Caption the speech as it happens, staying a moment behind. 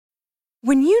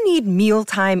When you need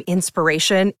mealtime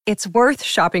inspiration, it's worth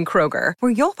shopping Kroger,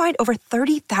 where you'll find over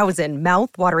 30,000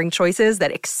 mouth-watering choices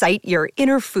that excite your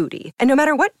inner foodie. And no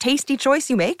matter what tasty choice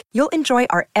you make, you'll enjoy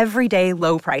our everyday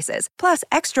low prices, plus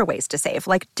extra ways to save,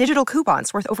 like digital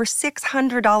coupons worth over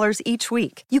 $600 each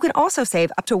week. You can also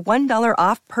save up to $1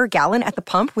 off per gallon at the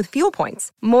pump with fuel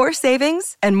points. More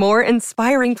savings and more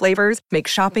inspiring flavors make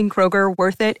shopping Kroger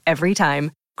worth it every time.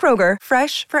 Kroger,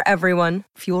 fresh for everyone.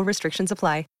 Fuel restrictions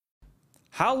apply.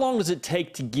 How long does it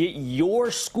take to get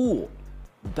your school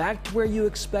back to where you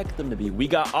expect them to be? We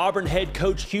got Auburn head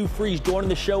coach Hugh joining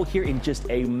the show here in just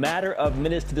a matter of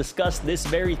minutes to discuss this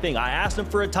very thing. I asked him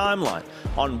for a timeline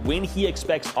on when he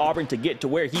expects Auburn to get to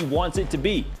where he wants it to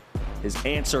be. His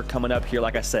answer coming up here,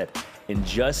 like I said, in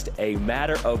just a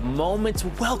matter of moments.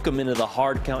 Welcome into the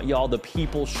Hard Count, y'all, the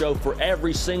People's Show for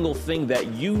every single thing that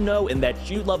you know and that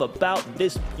you love about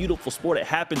this beautiful sport. It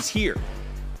happens here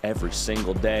every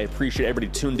single day. Appreciate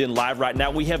everybody tuned in live right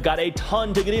now. We have got a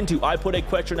ton to get into. I put a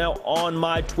question out on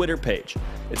my Twitter page.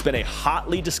 It's been a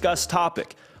hotly discussed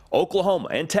topic. Oklahoma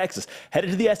and Texas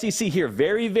headed to the SEC here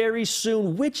very, very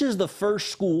soon. Which is the first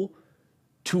school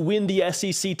to win the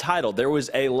SEC title? There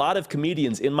was a lot of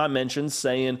comedians in my mentions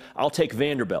saying, I'll take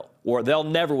Vanderbilt, or they'll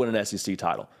never win an SEC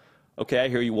title. Okay, I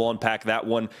hear you. We'll unpack that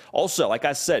one. Also, like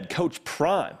I said, Coach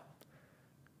Prime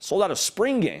sold out a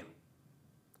spring game.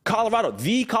 Colorado,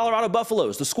 the Colorado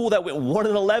Buffaloes, the school that went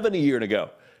 1-11 a year ago.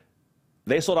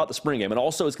 They sold out the spring game. And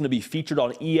also it's going to be featured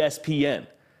on ESPN.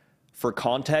 For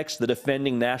context, the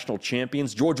defending national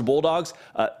champions, Georgia Bulldogs,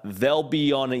 they'll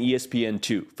be on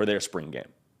ESPN2 for their spring game.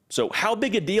 So how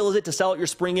big a deal is it to sell out your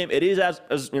spring game? It is,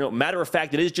 as you know, matter of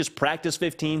fact, it is just practice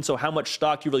 15. So how much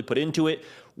stock do you really put into it?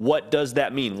 What does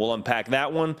that mean? We'll unpack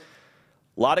that one.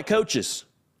 A lot of coaches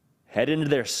head into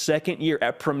their second year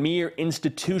at premier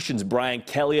institutions. Brian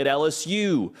Kelly at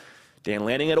LSU, Dan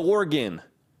Lanning at Oregon,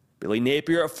 Billy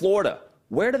Napier at Florida.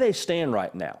 Where do they stand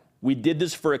right now? We did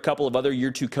this for a couple of other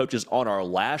year two coaches on our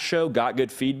last show, got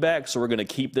good feedback, so we're going to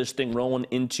keep this thing rolling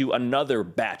into another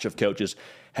batch of coaches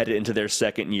headed into their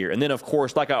second year. And then, of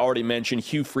course, like I already mentioned,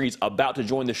 Hugh about to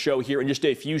join the show here in just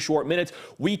a few short minutes.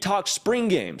 We talk spring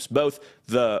games, both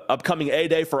the upcoming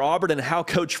A-Day for Auburn and how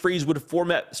Coach Freeze would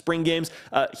format spring games.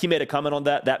 He made a comment on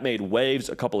that. That made waves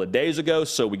a couple of days ago,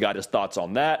 so we got his thoughts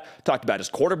on that. Talked about his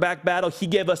quarterback battle. He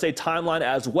gave us a timeline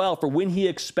as well for when he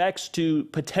expects to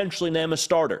potentially name a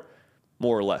starter,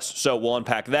 more or less. So we'll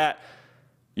unpack that.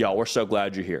 Y'all, we're so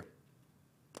glad you're here.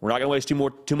 We're not going to waste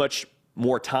too much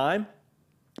more time.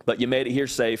 But you made it here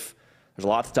safe. There's a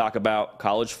lot to talk about.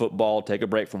 College football. Take a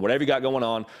break from whatever you got going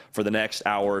on for the next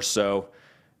hour or so,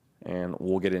 and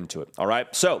we'll get into it. All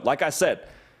right? So, like I said,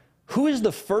 who is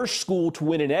the first school to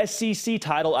win an SEC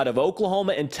title out of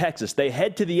Oklahoma and Texas? They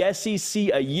head to the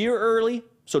SEC a year early.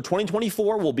 So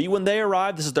 2024 will be when they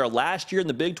arrive. This is their last year in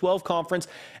the Big 12 Conference.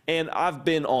 And I've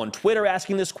been on Twitter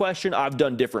asking this question. I've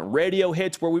done different radio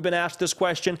hits where we've been asked this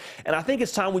question. And I think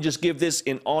it's time we just give this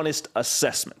an honest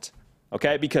assessment.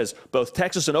 Okay, because both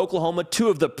Texas and Oklahoma, two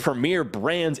of the premier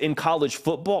brands in college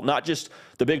football, not just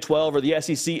the Big 12 or the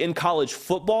SEC, in college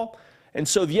football. And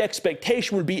so the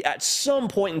expectation would be at some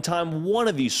point in time, one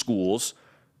of these schools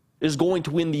is going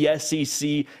to win the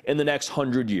SEC in the next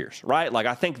 100 years, right? Like,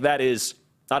 I think that is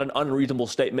not an unreasonable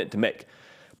statement to make.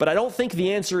 But I don't think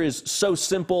the answer is so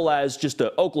simple as just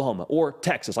Oklahoma or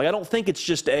Texas. Like, I don't think it's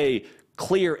just a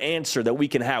clear answer that we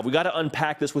can have. We got to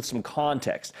unpack this with some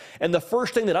context. And the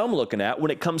first thing that I'm looking at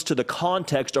when it comes to the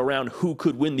context around who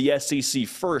could win the SEC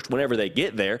first whenever they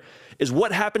get there is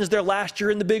what happens there last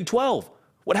year in the Big 12.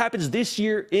 What happens this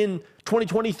year in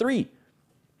 2023?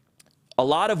 A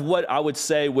lot of what I would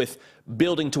say with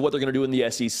building to what they're going to do in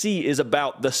the SEC is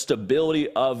about the stability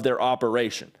of their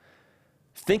operation.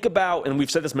 Think about, and we've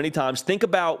said this many times, think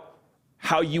about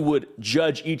how you would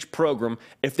judge each program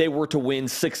if they were to win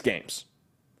 6 games.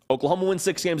 Oklahoma wins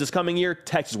 6 games this coming year.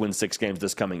 Texas wins 6 games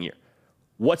this coming year.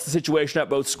 What's the situation at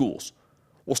both schools?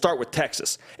 We'll start with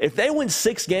Texas. If they win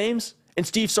 6 games in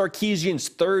Steve Sarkisian's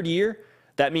third year,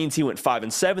 that means he went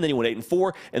 5-7, then he went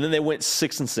 8-4, and then they went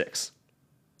 6-6.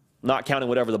 Not counting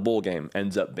whatever the bowl game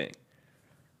ends up being.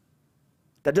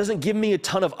 That doesn't give me a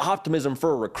ton of optimism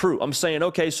for a recruit. I'm saying,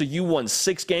 okay, so you won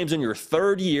 6 games in your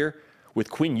third year with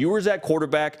Quinn Ewers at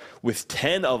quarterback, with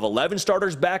 10 of 11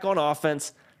 starters back on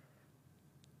offense.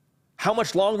 How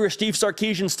much longer is Steve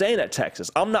Sarkisian staying at Texas?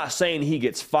 I'm not saying he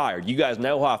gets fired. You guys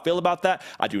know how I feel about that.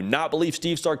 I do not believe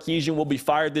Steve Sarkisian will be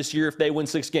fired this year if they win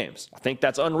 6 games. I think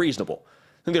that's unreasonable.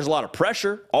 I think there's a lot of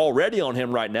pressure already on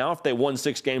him right now. If they won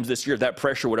 6 games this year, that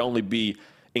pressure would only be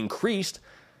increased.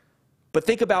 But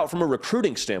think about from a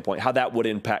recruiting standpoint how that would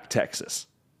impact Texas.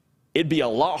 it'd be a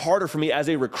lot harder for me as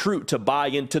a recruit to buy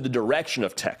into the direction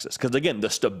of Texas. Because, again, the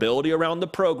stability around the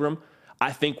program,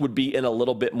 I think, would be in a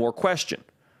little bit more question.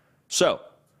 So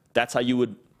that's how you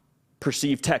would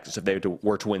perceive Texas if they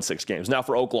were to win 6 games. Now,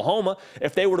 for Oklahoma,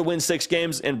 if they were to win 6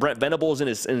 games and Brent Venables in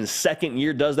his second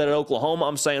year does that at Oklahoma,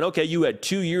 I'm saying, okay, you had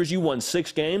 2 years, you won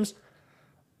 6 games.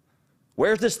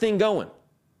 Where's this thing going?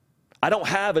 I don't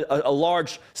have a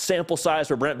large sample size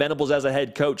for Brent Venables as a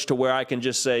head coach to where I can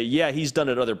just say, yeah, he's done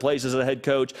it other places as a head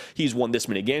coach. He's won this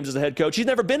many games as a head coach. He's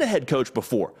never been a head coach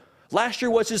before. Last year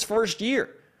was his first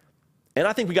year. And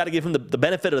I think we got to give him the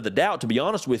benefit of the doubt, to be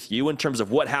honest with you, in terms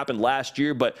of what happened last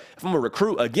year. But if I'm a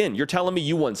recruit, again, you're telling me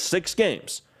you won 6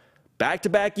 games,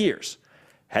 back-to-back years,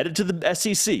 headed to the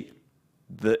SEC.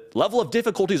 The level of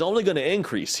difficulty is only going to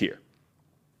increase here.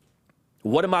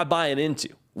 What am I buying into?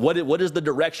 What is the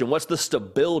direction? What's the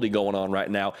stability going on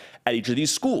right now at each of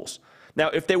these schools? Now,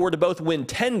 if they were to both win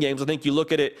 10 games, I think you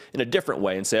look at it in a different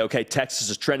way and say, okay, Texas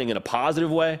is trending in a positive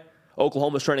way.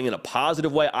 Oklahoma's trending in a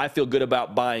positive way. I feel good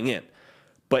about buying in.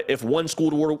 But if one school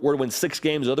were to win 6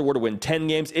 games, the other were to win 10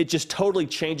 games, it just totally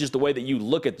changes the way that you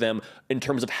look at them in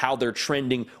terms of how they're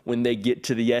trending when they get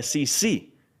to the SEC.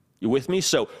 You with me?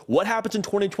 So what happens in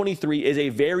 2023 is a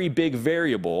very big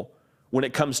variable when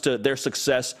it comes to their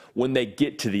success when they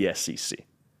get to the SEC.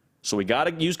 So we got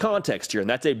to use context here, and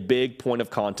that's a big point of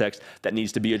context that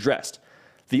needs to be addressed.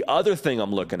 The other thing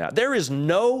I'm looking at, there is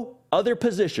no other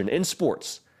position in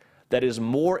sports that is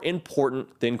more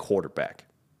important than quarterback.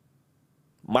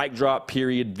 Mic drop,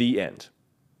 period, the end.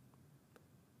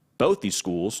 Both these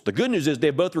schools, the good news is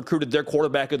they've both recruited their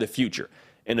quarterback of the future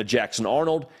in a Jackson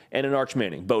Arnold and an Arch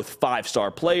Manning. Both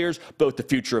 5-star players, both the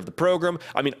future of the program.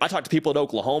 I mean, I talked to people at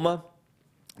Oklahoma.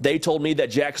 They told me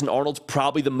that Jackson Arnold's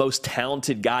probably the most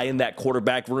talented guy in that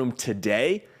quarterback room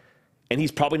today, and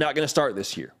he's probably not going to start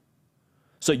this year.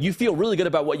 So you feel really good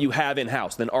about what you have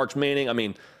in-house. Then Arch Manning, I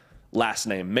mean, last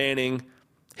name Manning,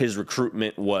 his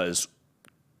recruitment was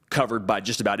covered by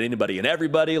just about anybody and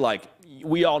everybody. Like,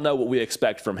 we all know what we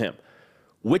expect from him.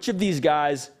 Which of these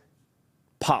guys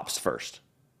pops first,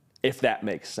 if that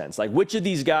makes sense? Like, which of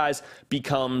these guys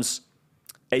becomes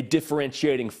a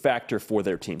differentiating factor for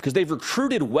their team? Because they've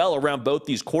recruited well around both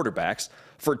these quarterbacks.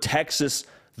 For Texas,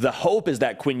 the hope is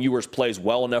that Quinn Ewers plays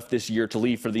well enough this year to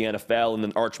leave for the NFL, and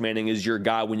then Arch Manning is your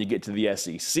guy when you get to the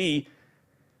SEC.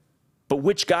 But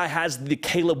which guy has the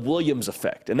Caleb Williams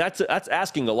effect? And that's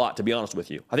asking a lot, to be honest with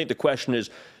you. I think the question is,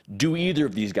 do either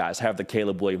of these guys have the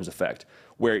Caleb Williams effect,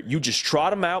 where you just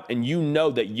trot them out and you know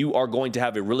that you are going to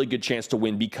have a really good chance to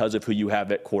win because of who you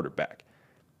have at quarterback?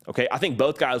 Okay, I think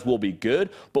both guys will be good,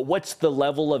 but what's the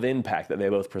level of impact that they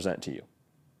both present to you?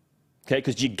 Okay,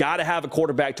 because you got to have a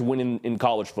quarterback to win in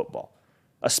college football,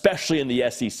 especially in the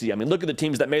SEC. I mean, look at the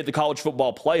teams that made the college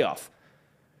football playoff.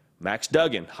 Max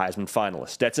Duggan, Heisman finalist.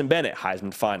 Stetson Bennett,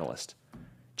 Heisman finalist.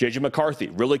 J.J. McCarthy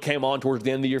really came on towards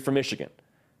the end of the year for Michigan.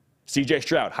 C.J.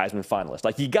 Stroud, Heisman finalist.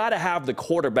 Like, you got to have the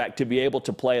quarterback to be able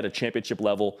to play at a championship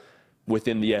level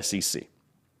within the SEC.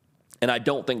 And I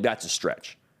don't think that's a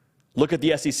stretch. Look at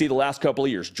the SEC the last couple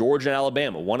of years. Georgia and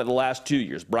Alabama, one of the last 2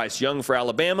 years. Bryce Young for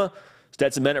Alabama,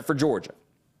 Stetson Bennett for Georgia.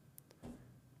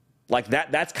 Like,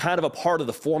 that's kind of a part of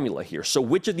the formula here. So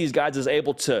which of these guys is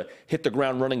able to hit the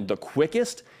ground running the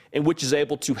quickest, and which is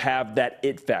able to have that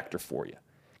it factor for you?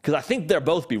 Because I think they'll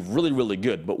both be really, really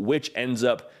good, but which ends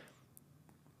up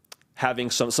having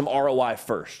some ROI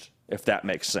first, if that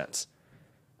makes sense?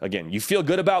 Again, you feel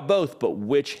good about both, but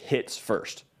which hits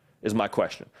first is my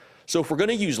question. So if we're going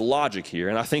to use logic here,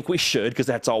 and I think we should, because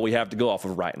that's all we have to go off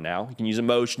of right now. You can use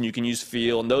emotion, you can use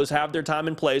feel, and those have their time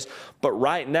and place. But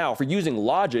right now, if we're using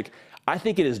logic, I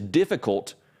think it is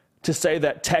difficult to say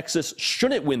that Texas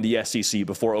shouldn't win the SEC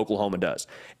before Oklahoma does.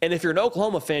 And if you're an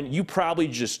Oklahoma fan, you probably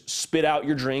just spit out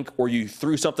your drink or you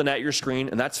threw something at your screen,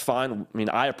 and that's fine. I mean,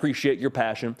 I appreciate your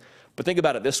passion. But think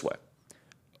about it this way.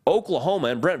 Oklahoma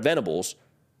and Brent Venables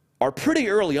are pretty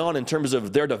early on in terms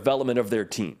of their development of their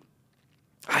team.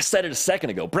 I said it a second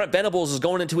ago. Brent Venables is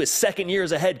going into his second year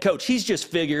as a head coach. He's just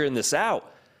figuring this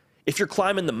out. If you're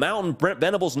climbing the mountain, Brent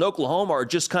Venables and Oklahoma are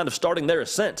just kind of starting their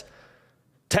ascent.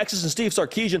 Texas and Steve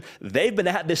Sarkisian, they've been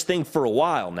at this thing for a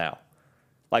while now.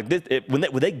 Like, when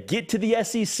they get to the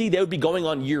SEC, they would be going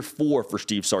on year 4 for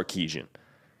Steve Sarkisian.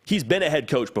 He's been a head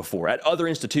coach before at other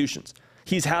institutions.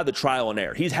 He's had the trial and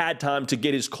error. He's had time to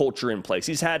get his culture in place.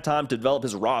 He's had time to develop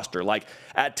his roster. Like,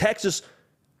 at Texas,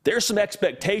 there's some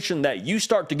expectation that you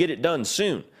start to get it done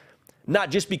soon. Not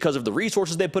just because of the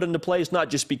resources they put into place, not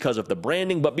just because of the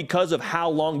branding, but because of how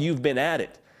long you've been at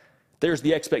it. There's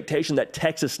the expectation that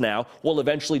Texas now will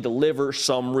eventually deliver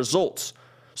some results.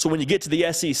 So when you get to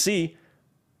the SEC,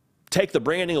 Take the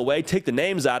branding away, take the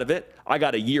names out of it. I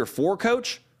got a year 4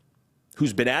 coach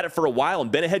who's been at it for a while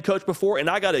and been a head coach before, and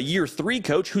I got a year 3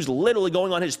 coach who's literally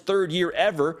going on his 3rd year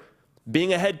ever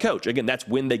being a head coach. Again, that's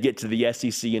when they get to the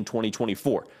SEC in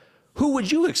 2024. Who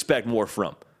would you expect more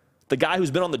from? The guy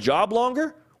who's been on the job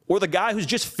longer or the guy who's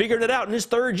just figured it out in his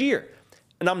 3rd year?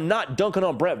 And I'm not dunking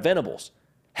on Brent Venables.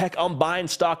 Heck, I'm buying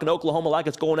stock in Oklahoma like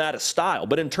it's going out of style.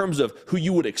 But in terms of who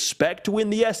you would expect to win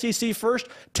the SEC first,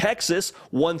 Texas,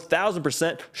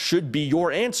 1,000% should be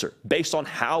your answer based on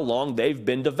how long they've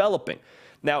been developing.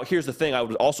 Now, here's the thing I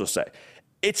would also say.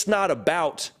 It's not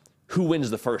about who wins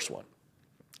the first one.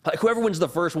 Like, whoever wins the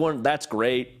first one, that's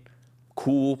great,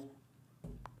 cool.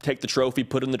 Take the trophy,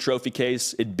 put it in the trophy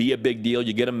case. It'd be a big deal.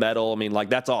 You get a medal. I mean, like,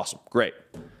 that's awesome. Great.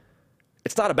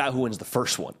 It's not about who wins the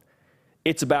first one.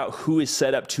 It's about who is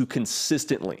set up to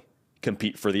consistently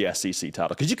compete for the SEC title.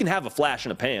 Because you can have a flash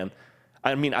in a pan.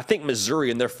 I mean, I think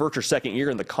Missouri in their 1st or 2nd year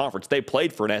in the conference, they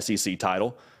played for an SEC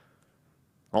title.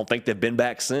 I don't think they've been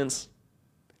back since.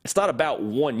 It's not about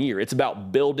 1 year. It's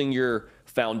about building your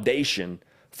foundation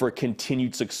for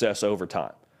continued success over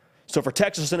time. So for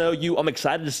Texas and OU, I'm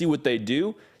excited to see what they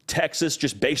do. Texas,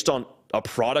 just based on a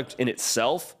product in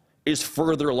itself, is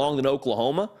further along than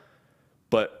Oklahoma.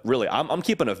 But really, I'm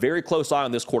keeping a very close eye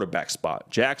on this quarterback spot.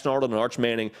 Jackson Arnold and Arch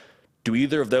Manning, do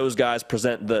either of those guys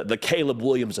present the Caleb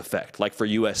Williams effect, like for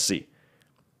USC?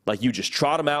 Like, you just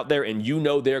trot them out there and you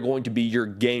know they're going to be your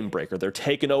game breaker. They're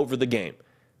taking over the game.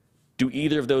 Do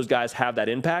either of those guys have that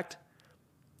impact?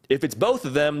 If it's both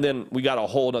of them, then we got a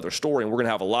whole other story, and we're going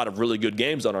to have a lot of really good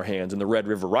games on our hands in the Red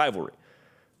River rivalry.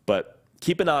 But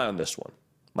keep an eye on this one.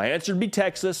 My answer would be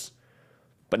Texas,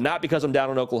 but not because I'm down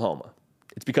on Oklahoma.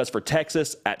 It's because for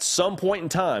Texas, at some point in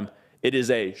time, it is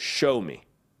a show me,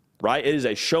 right? It is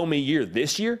a show me year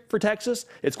this year for Texas.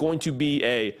 It's going to be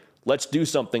a let's do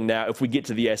something now if we get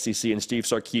to the SEC, and Steve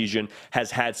Sarkisian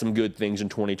has had some good things in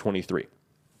 2023.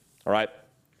 All right?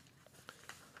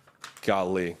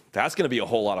 Golly, that's going to be a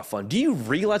whole lot of fun. Do you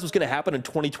realize what's going to happen in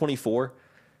 2024?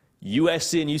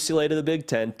 USC and UCLA to the Big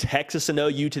Ten, Texas and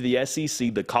OU to the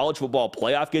SEC. The college football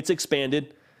playoff gets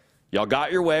expanded. Y'all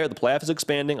got your way. The playoff is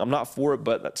expanding. I'm not for it,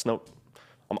 but that's no.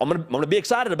 I'm gonna be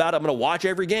excited about it. I'm gonna watch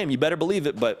every game. You better believe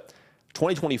it. But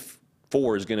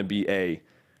 2024 is gonna be a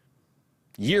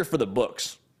year for the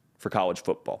books for college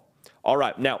football. All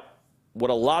right, now what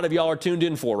a lot of y'all are tuned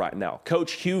in for right now,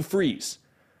 Coach Hugh Freeze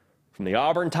from the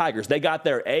Auburn Tigers. They got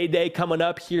their A-Day coming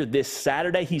up here this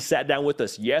Saturday. He sat down with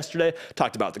us yesterday,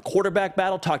 talked about the quarterback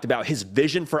battle, talked about his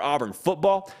vision for Auburn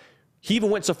football. He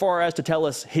even went so far as to tell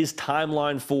us his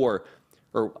timeline for,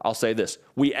 or I'll say this,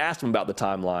 we asked him about the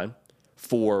timeline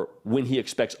for when he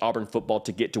expects Auburn football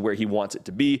to get to where he wants it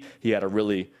to be. He had a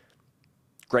really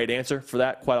great answer for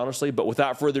that, quite honestly. But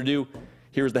without further ado,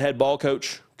 here's the head ball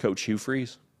coach, Coach Hugh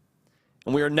Freeze.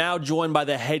 And we are now joined by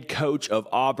the head coach of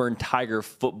Auburn Tiger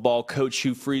football, Coach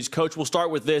Hugh Freeze. Coach, we'll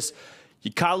start with this.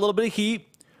 You caught a little bit of heat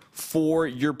for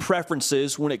your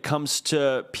preferences when it comes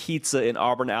to pizza in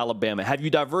Auburn, Alabama. Have you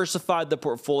diversified the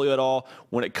portfolio at all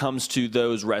when it comes to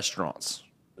those restaurants?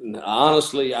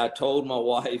 Honestly, I told my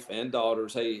wife and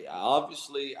daughters, hey,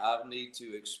 obviously I need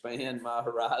to expand my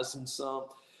horizon some,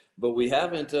 but we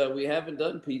haven't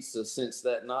done pizza since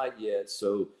that night yet.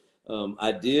 So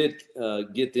I did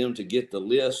get them to get the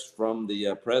list from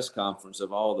the press conference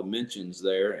of all the mentions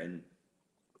there, and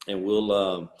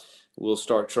we'll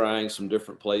start trying some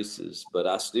different places. But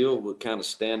I still would kind of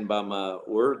stand by my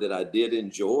word that I did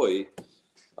enjoy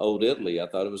Old Italy. I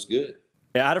thought it was good.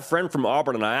 Yeah, I had a friend from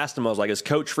Auburn, and I asked him, I was like, is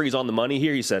Coach Freeze on the money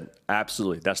here? He said,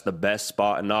 absolutely. That's the best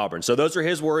spot in Auburn. So those are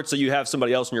his words, so you have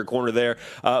somebody else in your corner there.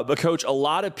 But, Coach, a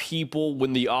lot of people,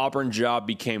 when the Auburn job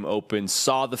became open,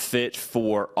 saw the fit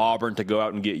for Auburn to go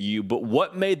out and get you. But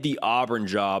what made the Auburn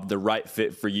job the right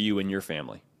fit for you and your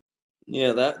family?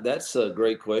 Yeah, that's a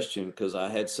great question because I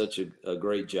had such a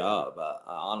great job. I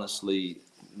honestly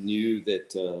knew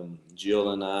that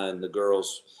Jill and I and the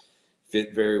girls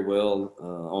fit very well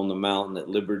on the mountain at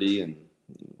Liberty, and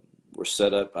we're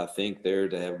set up, I think, there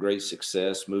to have great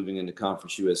success moving into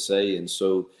Conference USA. And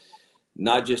so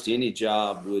not just any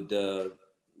job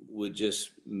would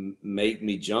just make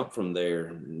me jump from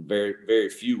there. Very, very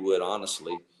few would,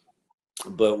 honestly.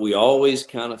 But we always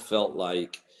kind of felt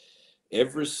like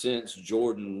ever since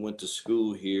Jordan went to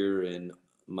school here and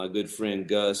my good friend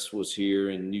Gus was here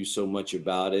and knew so much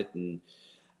about it, and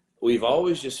we've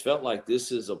always just felt like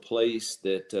this is a place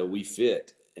that we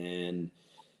fit, and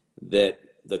that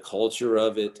the culture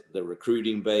of it, the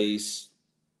recruiting base,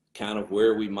 kind of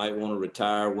where we might want to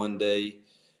retire one day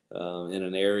in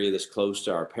an area that's close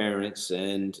to our parents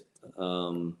and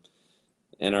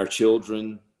our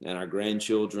children, and our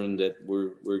grandchildren that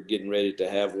we're getting ready to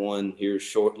have one here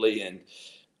shortly. And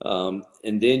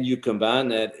then you combine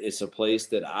that, it's a place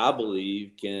that I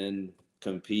believe can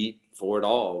compete for it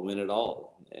all, win it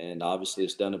all. And obviously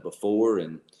it's done it before,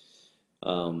 and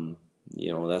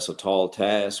that's a tall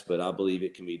task, but I believe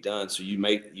it can be done. So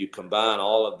you combine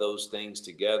all of those things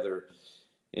together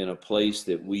in a place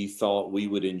that we thought we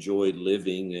would enjoy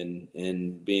living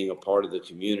and being a part of the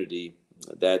community.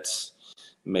 That's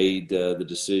made the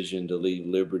decision to leave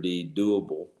Liberty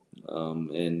doable.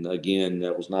 And again,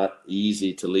 that was not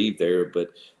easy to leave there,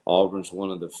 but Auburn's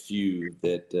one of the few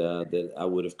that I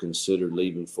would have considered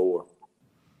leaving for.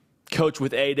 Coach,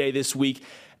 with A-Day this week,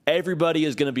 everybody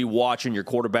is going to be watching your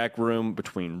quarterback room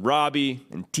between Robbie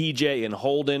and TJ and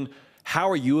Holden. How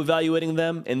are you evaluating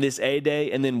them in this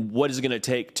A-Day? And then what is it going to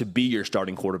take to be your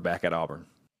starting quarterback at Auburn?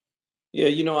 Yeah,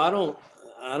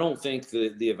 I don't think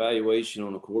that the evaluation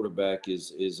on a quarterback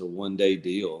is a one-day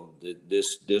deal.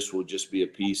 This will just be a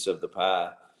piece of the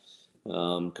pie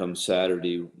come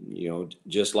Saturday.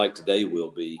 Just like today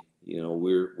will be.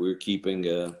 We're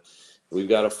keeping we've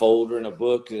got a folder and a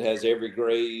book that has every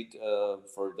grade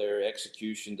for their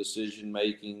execution decision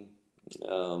making,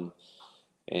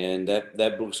 and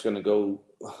that book's going to go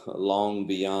long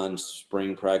beyond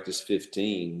spring practice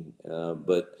 15,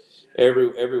 but.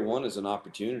 Every one is an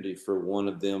opportunity for one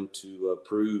of them to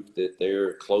prove that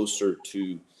they're closer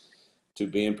to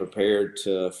being prepared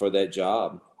for that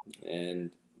job.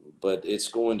 But it's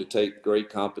going to take great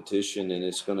competition, and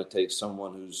it's going to take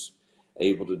someone who's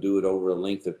able to do it over a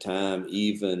length of time,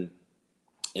 even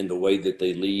in the way that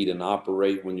they lead and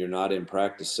operate when you're not in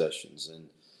practice sessions. And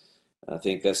I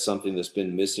think that's something that's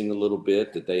been missing a little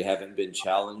bit, that they haven't been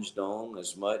challenged on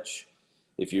as much.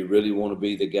 If you really want to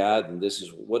be the guy, then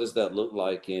what does that look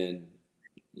like in,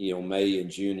 May and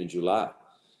June and July?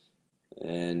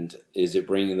 And is it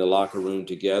bringing the locker room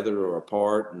together or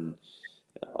apart? And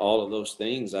all of those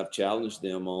things I've challenged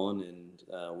them on, and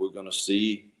we're going to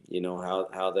see,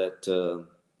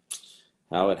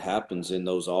 how it happens in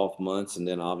those off months, and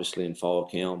then obviously in fall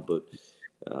camp. But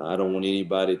I don't want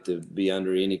anybody to be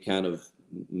under any kind of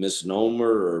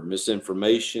misnomer or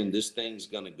misinformation. This thing's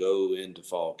going to go into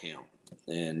fall camp.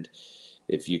 And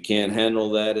if you can't handle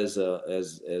that as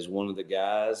one of the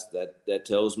guys, that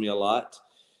tells me a lot.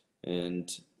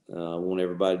 And I want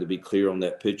everybody to be clear on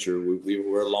that picture.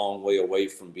 We're a long way away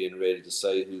from being ready to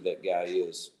say who that guy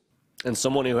is. And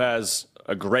someone who has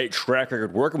a great track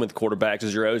record working with quarterbacks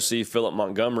is your OC, Philip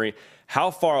Montgomery.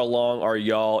 How far along are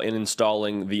y'all in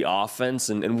installing the offense,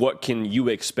 and what can you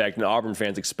expect, and Auburn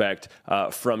fans expect,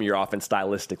 from your offense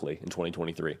stylistically in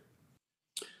 2023?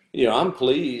 I'm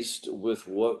pleased with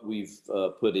what we've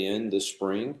put in this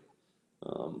spring.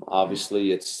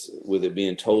 Obviously, it's with it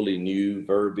being totally new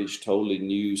verbiage, totally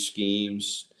new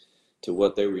schemes to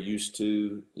what they were used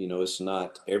to. It's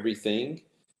not everything,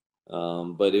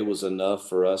 but it was enough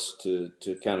for us to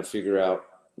kind of figure out,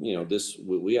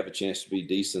 we have a chance to be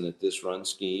decent at this run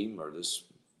scheme or this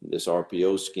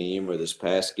RPO scheme or this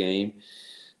pass game.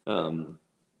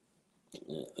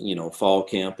 Fall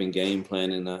camp and game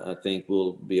planning, I think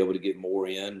we'll be able to get more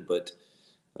in, but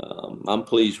I'm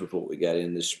pleased with what we got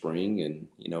in this spring. And,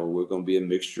 we're going to be a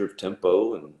mixture of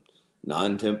tempo and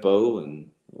non-tempo, and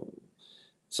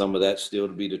some of that still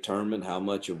to be determined, how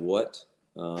much of what,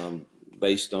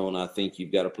 based on, I think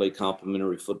you've got to play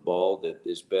complementary football that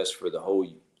is best for the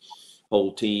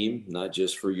whole team, not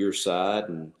just for your side.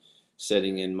 And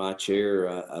sitting in my chair,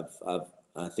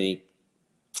 I think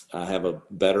I have a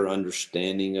better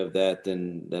understanding of that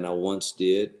than I once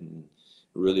did, and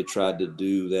really tried to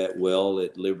do that well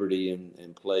at Liberty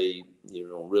and play,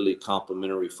 really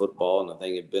complementary football. And I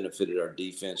think it benefited our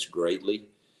defense greatly,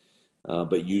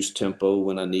 but used tempo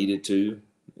when I needed to.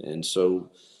 And so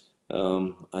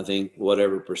I think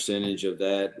whatever percentage of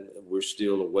that, we're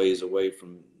still a ways away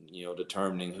from,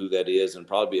 determining who that is, and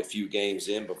probably a few games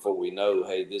in before we know,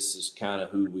 hey, this is kind of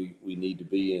who we need to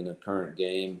be in a current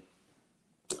game.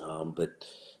 But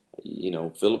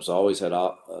Phillips always had,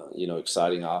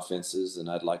 exciting offenses, and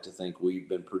I'd like to think we've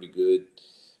been pretty good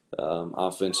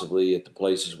offensively at the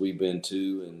places we've been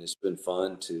to, and it's been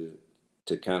fun to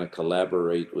kind of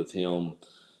collaborate with him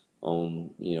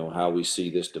on, how we see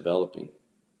this developing.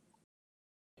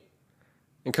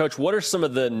 And Coach, what are some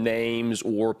of the names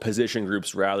or position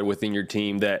groups rather within your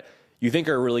team that you think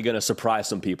are really going to surprise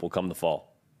some people come the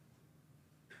fall?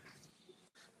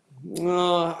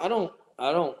 I don't,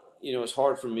 it's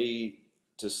hard for me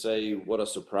to say what a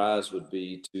surprise would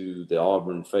be to the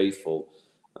Auburn faithful.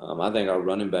 I think our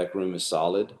running back room is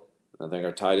solid. I think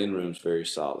our tight end room is very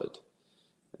solid.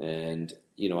 And,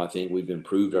 I think we've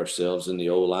improved ourselves in the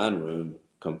O-line room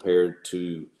compared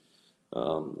to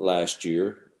last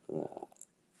year.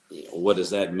 What does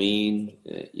that mean?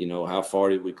 How far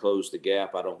did we close the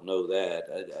gap? I don't know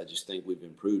that. I just think we've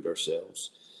improved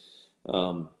ourselves.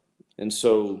 And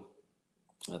so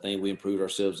I think we improved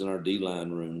ourselves in our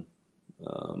D-line room.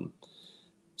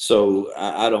 So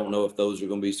I don't know if those are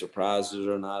going to be surprises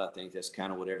or not. I think that's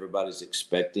kind of what everybody's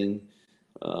expecting.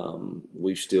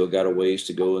 We've still got a ways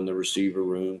to go in the receiver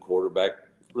room, quarterback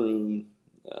room,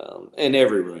 and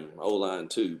every room, O-line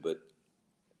too. But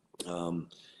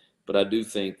I do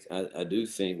think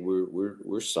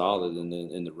we're solid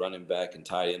in the running back and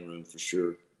tight end room for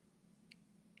sure.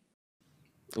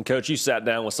 And Coach, you sat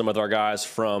down with some of our guys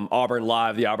from Auburn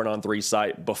Live, the Auburn on 3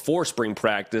 site, before spring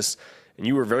practice, and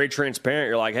you were very transparent.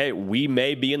 You're like, hey, we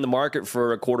may be in the market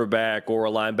for a quarterback or a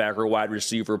linebacker or wide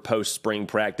receiver post-spring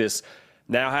practice.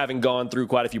 Now, having gone through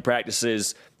quite a few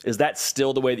practices, is that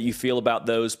still the way that you feel about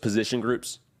those position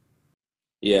groups?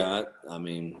 Yeah, I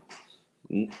mean,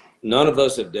 none of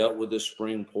us have dealt with this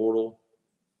spring portal.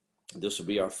 This will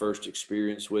be our first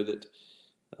experience with it.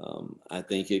 I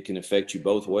think it can affect you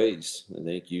both ways. I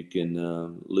think you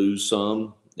can lose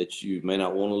some that you may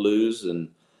not want to lose, and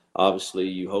obviously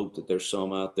you hope that there's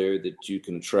some out there that you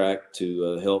can attract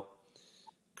to help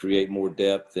create more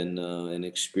depth and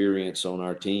experience on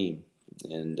our team.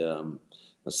 And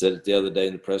I said it the other day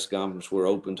in the press conference, we're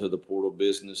open to the portal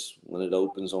business when it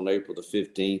opens on April the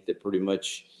 15th. At pretty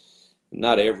much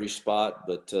not every spot,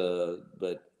 but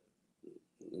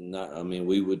not. I mean,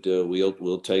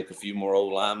 we'll take a few more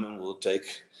old linemen. We'll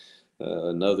take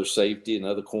another safety,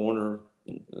 another corner,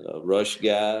 a rush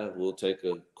guy. We'll take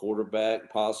a quarterback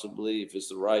possibly if it's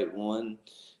the right one.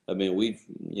 I mean,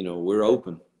 we're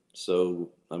open. So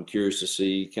I'm curious to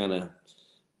see kind of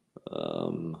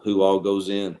who all goes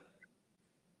in.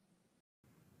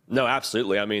 No,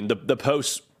 absolutely. I mean, the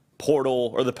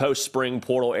post-portal or the post-spring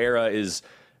portal era is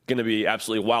going to be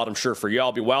absolutely wild, I'm sure, for y'all.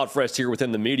 It'll be wild for us here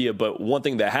within the media, but one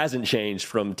thing that hasn't changed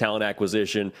from talent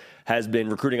acquisition has been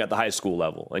recruiting at the high school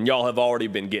level. And y'all have already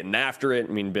been getting after it.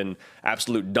 I mean, been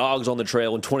absolute dogs on the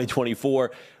trail in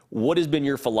 2024. What has been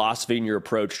your philosophy and your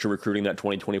approach to recruiting that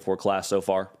 2024 class so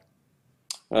far?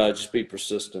 Just be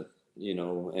persistent,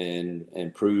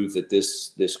 and prove that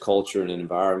this culture and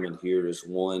environment here is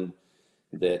one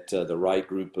that the right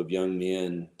group of young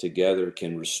men together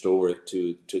can restore it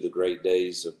to the great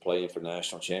days of playing for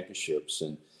national championships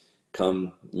and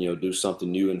come, do something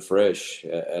new and fresh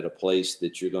at a place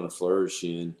that you're going to flourish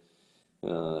in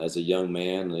as a young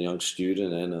man, a young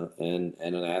student, and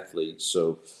an athlete.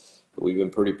 So we've been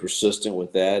pretty persistent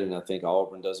with that, and I think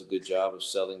Auburn does a good job of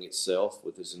selling itself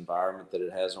with this environment that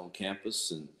it has on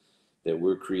campus and that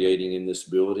we're creating in this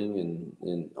building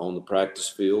and on the practice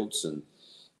fields. And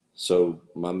so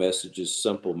my message is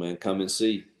simple, man. Come and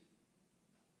see.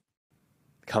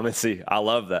 Come and see. I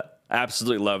love that.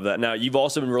 Absolutely love that. Now, you've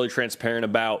also been really transparent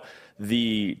about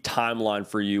the timeline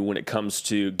for you when it comes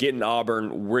to getting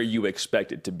Auburn where you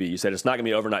expect it to be. You said it's not going to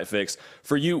be an overnight fix.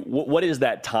 For you, what is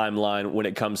that timeline when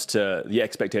it comes to the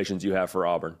expectations you have for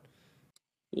Auburn?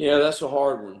 Yeah, that's a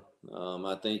hard one.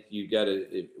 I think you got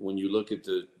to, when you look at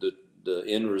the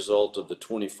end result of the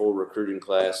 24 recruiting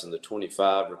class and the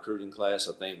 25 recruiting class,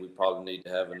 I think we probably need to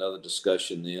have another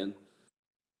discussion then.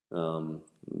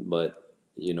 But,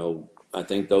 I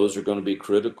think those are going to be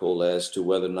critical as to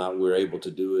whether or not we're able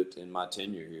to do it in my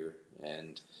tenure here.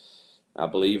 And I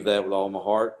believe that with all my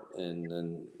heart,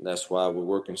 and that's why we're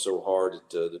working so hard at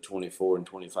the 24 and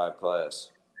 25 class.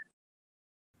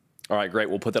 All right, great.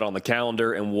 We'll put that on the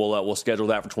calendar, and we'll schedule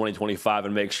that for 2025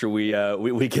 and make sure we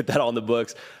get that on the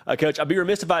books. Coach, I'd be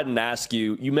remiss if I didn't ask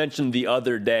you. You mentioned the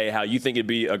other day how you think it'd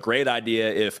be a great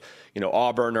idea if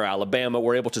Auburn or Alabama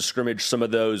were able to scrimmage some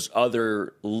of those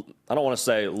other, I don't want to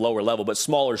say lower level, but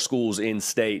smaller schools in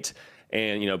state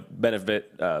and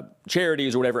benefit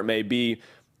charities or whatever it may be.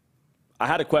 I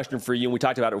had a question for you, and we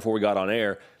talked about it before we got on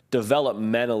air.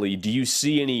 Developmentally, do you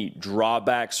see any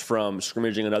drawbacks from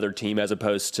scrimmaging another team as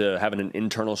opposed to having an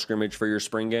internal scrimmage for your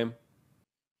spring game?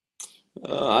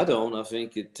 I don't. I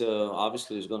think it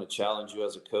obviously is going to challenge you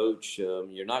as a coach.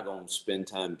 You're not going to spend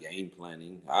time game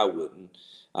planning. I wouldn't.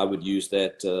 I would use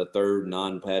that third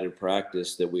non-padded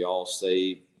practice that we all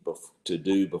save to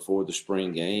do before the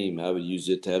spring game. I would use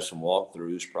it to have some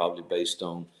walkthroughs, probably based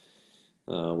on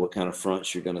what kind of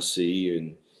fronts you're going to see.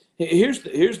 And here's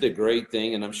the great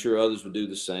thing, and I'm sure others would do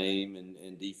the same,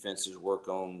 and defenses work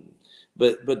on.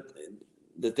 But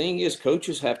the thing is,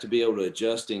 coaches have to be able to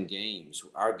adjust in games.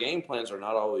 Our game plans are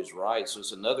not always right, so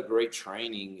it's another great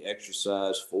training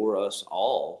exercise for us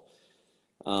all.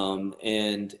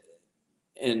 And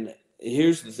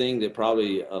here's the thing that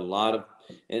probably a lot of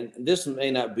and this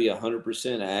may not be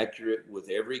 100% accurate with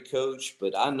every coach,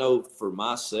 but I know for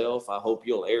myself, I hope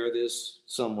you'll air this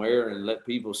somewhere and let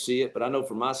people see it, but I know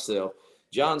for myself,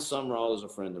 John Sumrall is a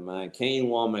friend of mine. Kane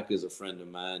Womack is a friend of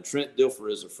mine. Trent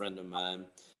Dilfer is a friend of mine.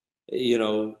 You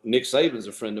know, Nick Saban's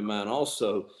a friend of mine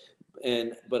also.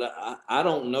 But I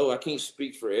don't know. I can't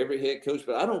speak for every head coach,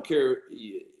 but I don't care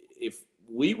if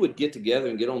we would get together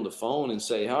and get on the phone and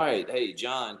say, all right, hey,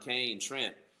 John, Kane,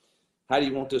 Trent, how do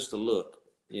you want this to look?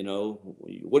 You know,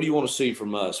 what do you want to see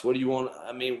from us? What do you want?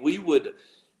 I mean, we would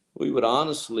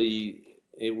honestly,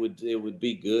 it would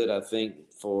be good, I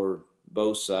think, for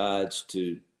both sides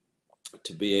to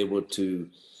be able to,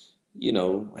 you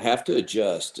know, have to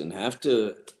adjust and have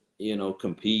to, you know,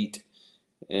 compete.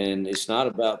 And it's not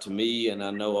about, to me, and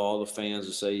I know all the fans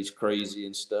will say he's crazy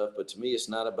and stuff, but to me, it's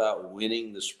not about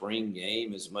winning the spring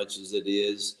game as much as it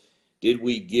is, did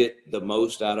we get the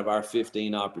most out of our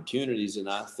 15 opportunities? And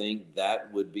I think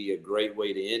that would be a great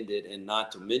way to end it. And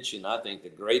not to mention, I think the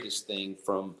greatest thing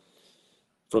from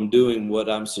doing what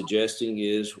I'm suggesting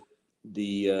is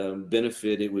the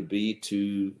benefit it would be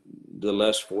to the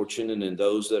less fortunate and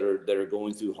those that are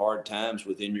going through hard times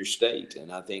within your state.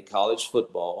 And I think college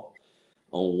football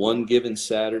on one given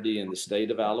Saturday in the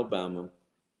state of Alabama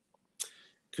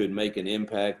could make an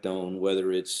impact on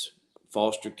whether it's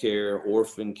foster care,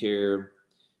 orphan care,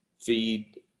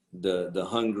 feed the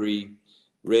hungry,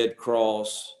 Red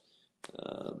Cross,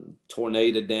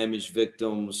 tornado damaged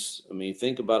victims. I mean,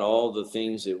 think about all the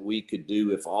things that we could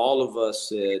do if all of us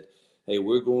said, hey,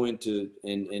 we're going to,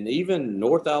 and even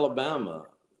North Alabama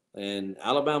and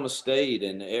Alabama State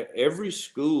and every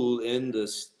school in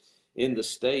the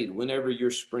state, whenever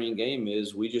your spring game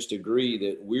is, we just agree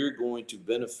that we're going to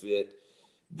benefit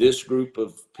this group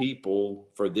of people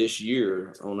for this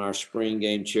year on our spring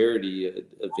game charity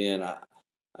event.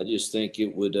 I just think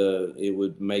it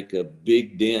would make a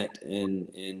big dent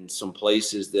in some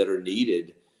places that are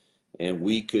needed, and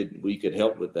we could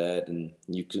help with that. And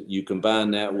you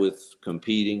combine that with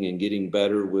competing and getting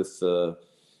better with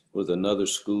another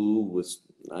school.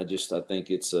 I think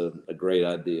it's a great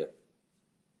idea.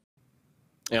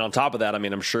 And on top of that, I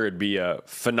mean, I'm sure it'd be a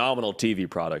phenomenal TV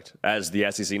product as the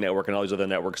SEC network and all these other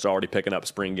networks are already picking up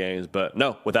spring games. But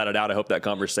no, without a doubt, I hope that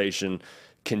conversation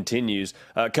continues.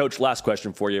 Coach, last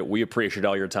question for you. We appreciate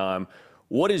all your time.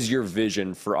 What is your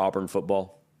vision for Auburn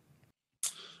football?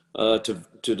 To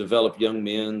develop young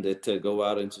men that go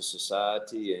out into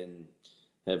society and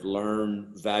have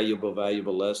learned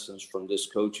valuable lessons from this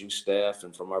coaching staff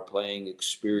and from our playing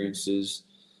experiences.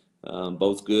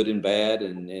 Both good and bad,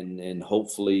 and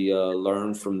hopefully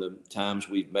learn from the times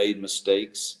we've made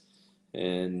mistakes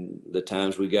and the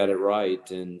times we got it right,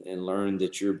 and learn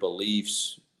that your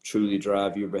beliefs truly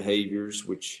drive your behaviors,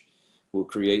 which will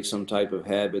create some type of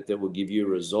habit that will give you a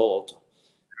result.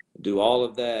 Do all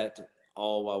of that,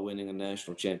 all while winning a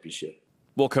national championship.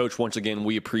 Well, Coach, once again,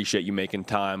 we appreciate you making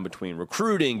time between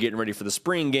recruiting, getting ready for the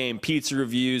spring game, pizza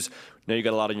reviews. I know you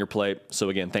got a lot on your plate. So,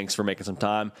 again, thanks for making some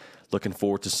time. Looking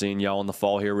forward to seeing y'all in the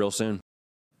fall here real soon.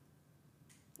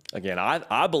 Again,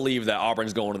 I believe that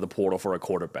Auburn's going to the portal for a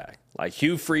quarterback. Like,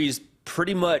 Hugh Freeze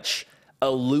pretty much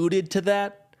alluded to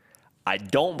that. I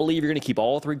don't believe you're going to keep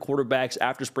all three quarterbacks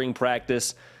after spring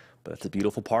practice. But that's the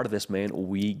beautiful part of this, man.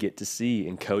 We get to see.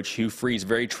 And Coach Hugh Freeze,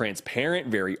 very transparent,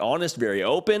 very honest, very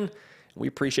open. We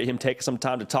appreciate him taking some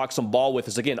time to talk some ball with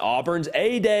us. Again, Auburn's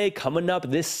A-Day coming up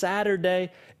this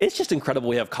Saturday. It's just incredible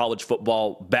we have college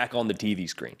football back on the TV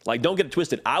screen. Like, don't get it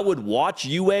twisted. I would watch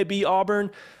UAB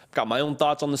Auburn. I've got my own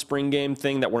thoughts on the spring game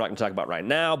thing that we're not going to talk about right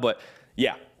now. But,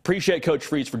 yeah, appreciate Coach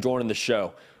Freeze for joining the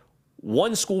show.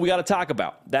 One school we got to talk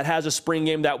about that has a spring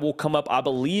game that will come up. I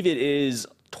believe it is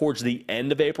towards the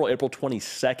end of April, April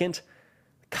 22nd.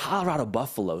 Colorado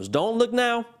Buffaloes. Don't look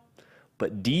now,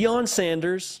 but Deion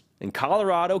Sanders in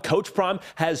Colorado, Coach Prime,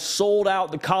 has sold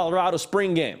out the Colorado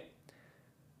spring game.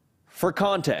 For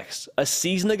context, a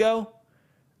season ago,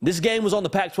 this game was on the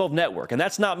Pac-12 network. And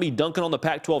that's not me dunking on the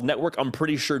Pac-12 network. I'm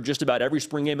pretty sure just about every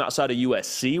spring game outside of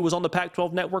USC was on the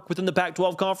Pac-12 network within the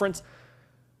Pac-12 conference.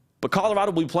 But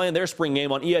Colorado will be playing their spring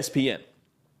game on ESPN.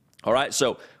 All right,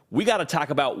 so we got to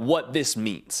talk about what this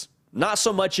means. Not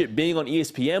so much it being on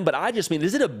ESPN, but I just mean,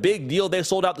 is it a big deal they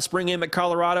sold out the spring game at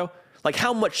Colorado? Like,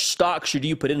 how much stock should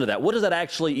you put into that? What does that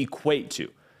actually equate to?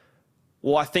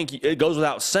 Well, I think it goes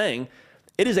without saying,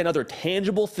 it is another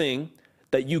tangible thing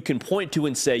that you can point to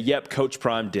and say, yep, Coach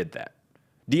Prime did that.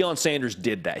 Deion Sanders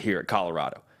did that here at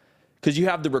Colorado. Because you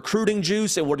have the recruiting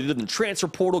juice and what he did in the transfer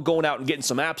portal, going out and getting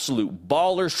some absolute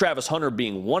ballers, Travis Hunter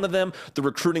being one of them. The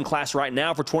recruiting class right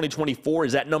now for 2024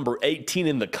 is at number 18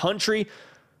 in the country.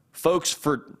 Folks,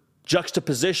 for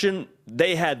Juxtaposition,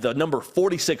 they had the number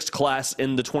 46 class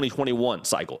in the 2021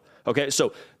 cycle. Okay,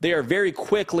 so they are very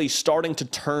quickly starting to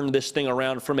turn this thing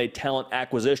around from a talent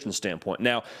acquisition standpoint.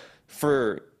 Now,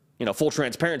 for full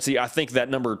transparency, I think that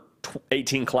number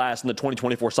 18 class in the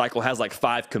 2024 cycle has like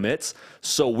 5 commits.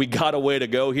 So we got a way to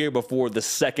go here before the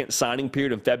second signing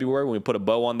period in February when we put a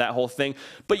bow on that whole thing.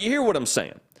 But you hear what I'm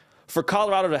saying. For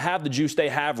Colorado to have the juice they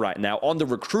have right now on the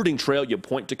recruiting trail, you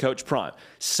point to Coach Prime.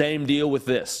 Same deal with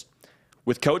this.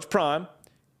 With Coach Prime,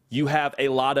 you have a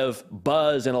lot of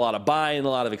buzz and a lot of buy-in, a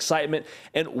lot of excitement.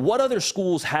 And what other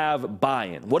schools have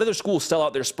buy-in? What other schools sell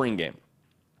out their spring game?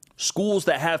 Schools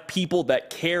that have people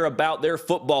that care about their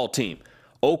football team.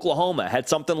 Oklahoma had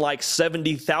something like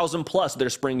 70,000 plus their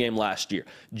spring game last year.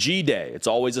 G-Day, it's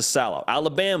always a sellout.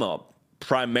 Alabama,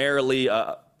 primarily,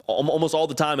 almost all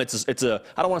the time, it's a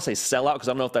I don't want to say sellout because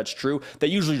I don't know if that's true. They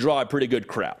usually draw a pretty good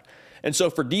crowd. And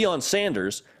so for Deion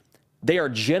Sanders, they are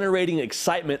generating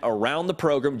excitement around the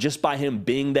program just by him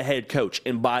being the head coach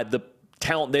and by the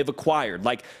talent they've acquired.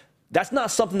 Like, that's not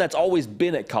something that's always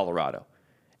been at Colorado.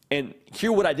 And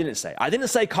hear what I didn't say. I didn't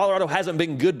say Colorado hasn't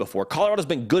been good before. Colorado's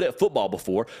been good at football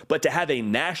before, but to have a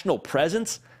national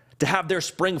presence, to have their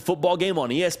spring football game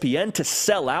on ESPN, to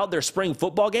sell out their spring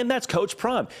football game, that's Coach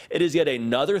Prime. It is yet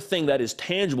another thing that is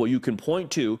tangible you can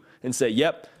point to and say,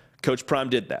 yep, Coach Prime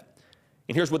did that.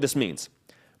 And here's what this means.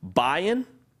 Buy-in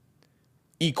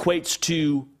equates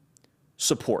to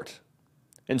support.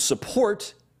 And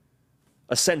support,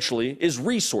 essentially, is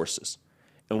resources.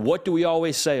 And what do we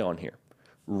always say on here?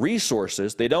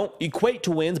 Resources, they don't equate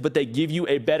to wins, but they give you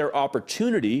a better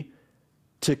opportunity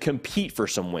to compete for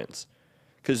some wins.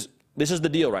 Because this is the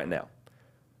deal right now.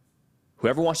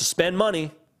 Whoever wants to spend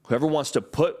money, whoever wants to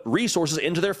put resources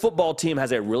into their football team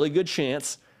has a really good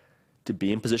chance to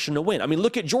be in position to win. I mean,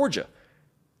 look at Georgia.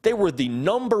 They were the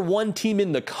 #1 team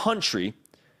in the country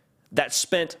that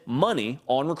spent money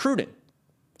on recruiting.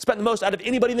 Spent the most out of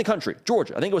anybody in the country.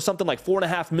 Georgia, I think it was something like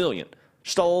 $4.5 million.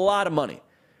 Just a lot of money.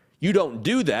 You don't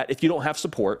do that if you don't have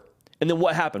support. And then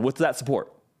what happened with that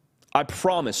support? I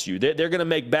promise you, they're going to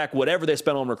make back whatever they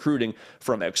spent on recruiting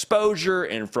from exposure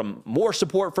and from more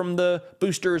support from the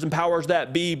boosters and powers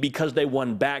that be because they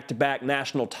won back-to-back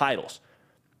national titles.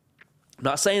 I'm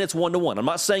not saying it's one-to-one. I'm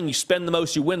not saying you spend the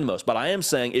most, you win the most. But I am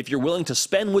saying if you're willing to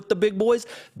spend with the big boys,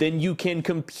 then you can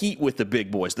compete with the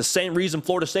big boys. The same reason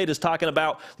Florida State is talking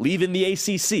about leaving the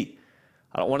ACC.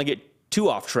 I don't want to get too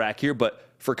off track here, but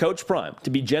for Coach Prime to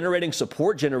be generating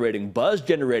support, generating buzz,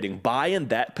 generating buy-in,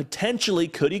 that potentially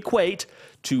could equate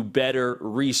to better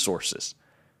resources.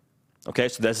 Okay,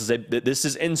 so this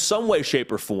is in some way,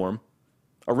 shape, or form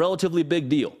a relatively big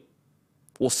deal.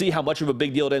 We'll see how much of a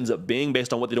big deal it ends up being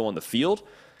based on what they do on the field.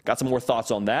 Got some more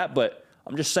thoughts on that, but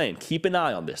I'm just saying, keep an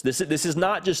eye on this. This is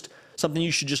not just something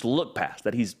you should just look past,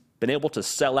 that he's been able to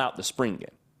sell out the spring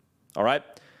game. All right?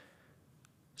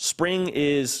 Spring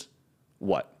is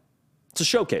what? It's a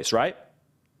showcase, right?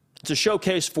 It's a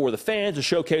showcase for the fans, a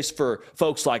showcase for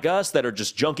folks like us that are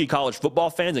just junky college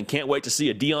football fans and can't wait to see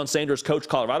a Deion Sanders coach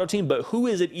Colorado team. But who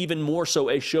is it even more so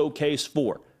a showcase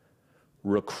for?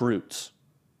 Recruits.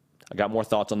 I got more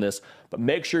thoughts on this, but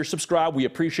make sure you subscribe. We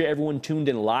appreciate everyone tuned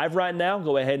in live right now.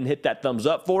 Go ahead and hit that thumbs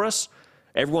up for us.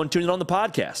 Everyone tuned in on the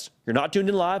podcast. You're not tuned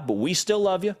in live, but we still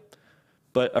love you.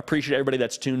 But appreciate everybody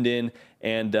that's tuned in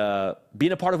and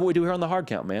being a part of what we do here on the Hard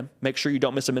Count, man. Make sure you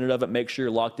don't miss a minute of it. Make sure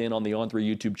you're locked in on the On3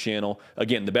 YouTube channel.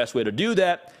 Again, the best way to do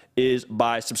that is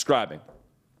by subscribing.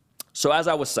 So as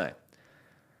I was saying,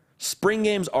 spring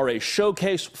games are a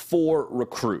showcase for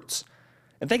recruits.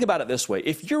 And think about it this way.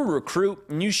 If you're a recruit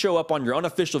and you show up on your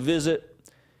unofficial visit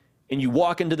and you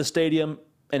walk into the stadium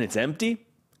and it's empty,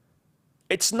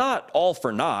 it's not all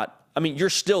for naught. I mean,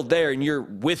 you're still there and you're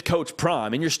with Coach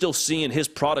Prime and you're still seeing his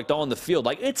product on the field.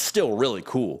 Like, it's still really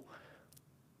cool.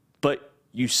 But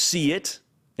you see it,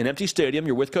 an empty stadium,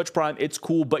 you're with Coach Prime, it's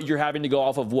cool, but you're having to go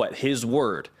off of what? His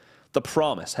word, the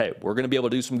promise. Hey, we're going to be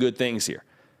able to do some good things here.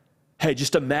 Hey,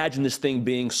 just imagine this thing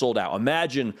being sold out.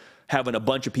 Imagine having a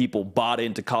bunch of people bought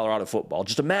into Colorado football.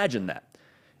 Just imagine that.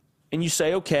 And you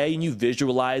say, okay, and you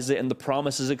visualize it, and the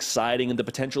promise is exciting, and the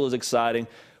potential is exciting.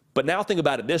 But now think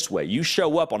about it this way. You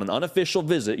show up on an unofficial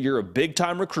visit. You're a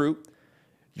big-time recruit.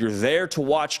 You're there to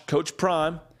watch Coach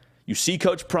Prime. You see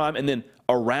Coach Prime, and then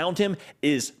around him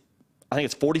is, I think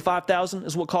it's 45,000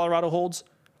 is what Colorado holds.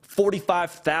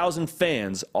 45,000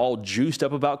 fans all juiced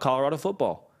up about Colorado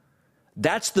football.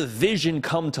 That's the vision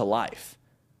come to life.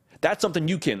 That's something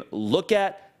you can look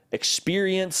at,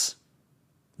 experience,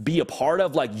 be a part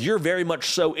of. Like, you're very much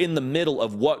so in the middle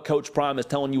of what Coach Prime is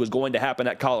telling you is going to happen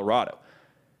at Colorado.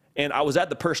 And I was at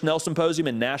the Personnel Symposium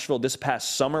in Nashville this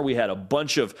past summer. We had a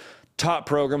bunch of top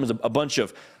programs, a bunch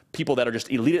of people that are just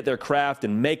elite at their craft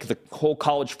and make the whole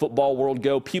college football world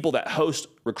go, people that host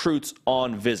recruits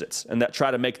on visits and that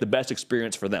try to make the best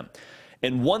experience for them.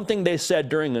 And one thing they said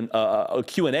during a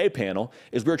Q&A panel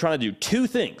is we're trying to do two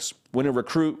things when a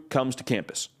recruit comes to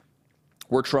campus.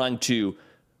 We're trying to,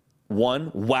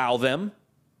 one, wow them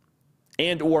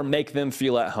and or make them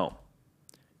feel at home.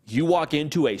 You walk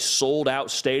into a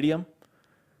sold-out stadium,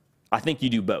 I think you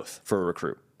do both for a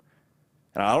recruit.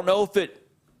 And I don't know if it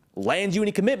lands you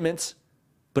any commitments,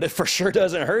 but it for sure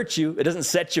doesn't hurt you. It doesn't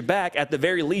set you back. At the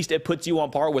very least, it puts you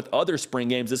on par with other spring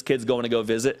games this kid's going to go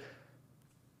visit.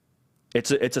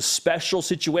 It's a special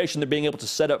situation they're being able to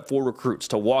set up for recruits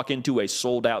to walk into a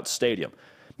sold-out stadium.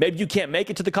 Maybe you can't make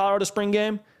it to the Colorado spring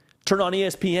game. Turn on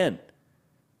ESPN.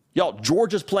 Y'all,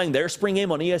 Georgia's playing their spring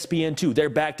game on ESPN2. They're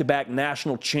back-to-back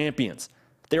national champions.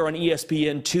 They're on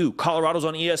ESPN2. Colorado's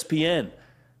on ESPN.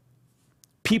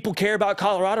 People care about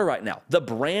Colorado right now. The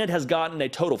brand has gotten a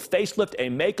total facelift, a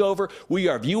makeover. We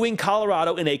are viewing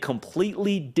Colorado in a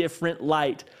completely different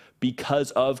light because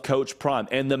of Coach Prime,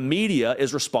 and the media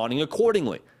is responding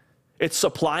accordingly. It's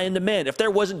supply and demand. If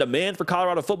there wasn't demand for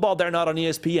Colorado football, they're not on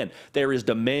ESPN. There is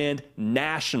demand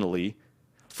nationally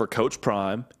for Coach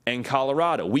Prime and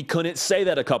Colorado. We couldn't say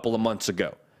that a couple of months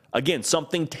ago. Again,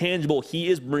 something tangible he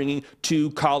is bringing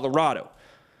to Colorado.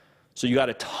 So you got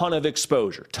a ton of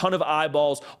exposure, ton of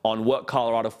eyeballs on what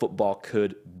Colorado football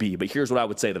could be. But here's what I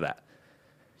would say to that.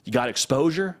 You got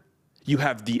exposure. You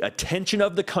have the attention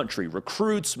of the country,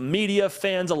 recruits, media,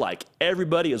 fans alike.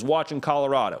 Everybody is watching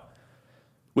Colorado,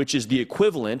 which is the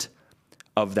equivalent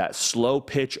of that slow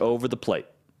pitch over the plate.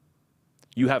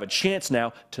 You have a chance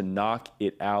now to knock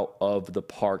it out of the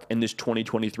park in this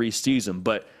 2023 season,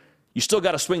 but you still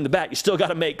got to swing the bat. You still got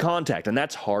to make contact, and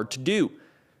that's hard to do,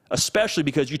 especially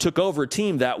because you took over a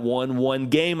team that won one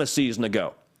game a season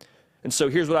ago. And so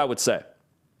here's what I would say.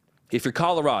 If you're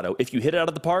Colorado, if you hit it out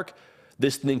of the park,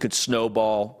 this thing could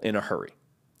snowball in a hurry.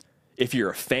 If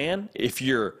you're a fan, if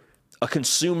you're a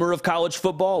consumer of college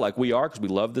football like we are, because we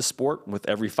love this sport with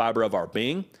every fiber of our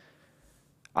being,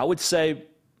 I would say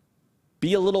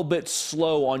be a little bit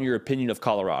slow on your opinion of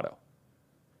Colorado.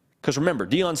 Because remember,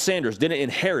 Deion Sanders didn't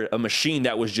inherit a machine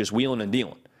that was just wheeling and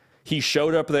dealing. He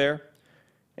showed up there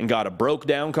and got a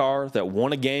broke-down car that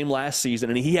won a game last season,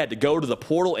 and he had to go to the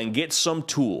portal and get some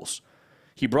tools.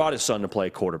 He brought his son to play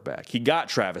quarterback. He got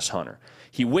Travis Hunter.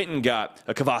 He went and got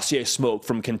a Cavassier Smoke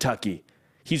from Kentucky.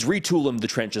 He's retooling the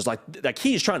trenches. Like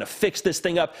he's trying to fix this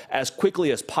thing up as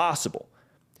quickly as possible.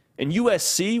 And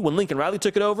USC, when Lincoln Riley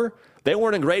took it over, they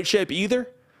weren't in great shape either,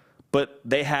 but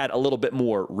they had a little bit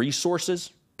more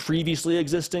resources previously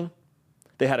existing.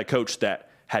 They had a coach that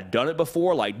had done it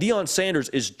before. Like Deion Sanders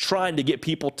is trying to get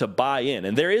people to buy in,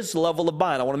 and there is a level of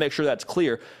buy-in. I want to make sure that's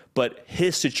clear, but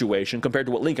his situation compared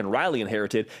to what Lincoln Riley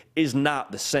inherited is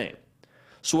not the same.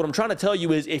 So what I'm trying to tell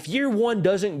you is if year one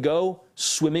doesn't go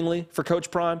swimmingly for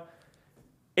Coach Prime,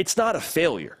 it's not a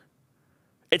failure.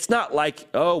 It's not like,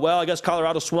 oh, well, I guess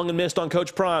Colorado swung and missed on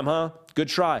Coach Prime, huh? Good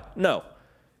try. No.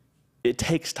 It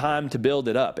takes time to build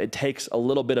it up. It takes a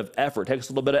little bit of effort. It takes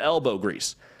a little bit of elbow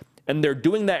grease. And they're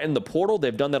doing that in the portal.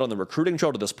 They've done that on the recruiting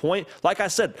trail to this point. Like I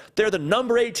said, they're the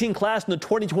number 18 class in the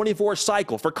 2024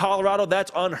 cycle. For Colorado,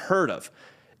 that's unheard of.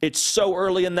 It's so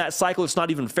early in that cycle, it's not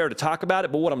even fair to talk about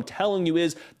it. But what I'm telling you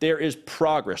is there is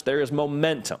progress. There is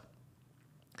momentum.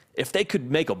 If they could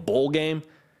make a bowl game,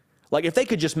 like if they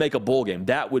could just make a bowl game,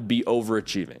 that would be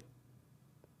overachieving.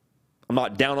 I'm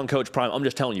not down on Coach Prime. I'm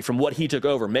just telling you, from what he took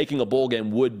over, making a bowl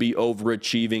game would be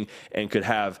overachieving and could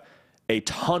have a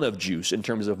ton of juice in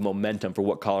terms of momentum for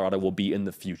what Colorado will be in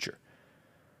the future.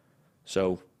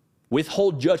 So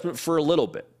withhold judgment for a little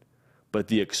bit, but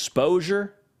the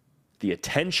exposure, the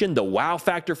attention, the wow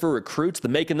factor for recruits, the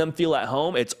making them feel at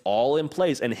home, it's all in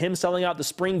place. And him selling out the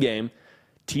spring game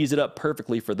tees it up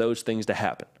perfectly for those things to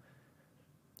happen.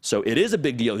 So it is a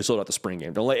big deal he sold out the spring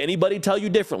game. Don't let anybody tell you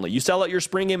differently. You sell out your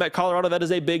spring game at Colorado, that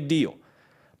is a big deal.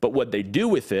 But what they do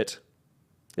with it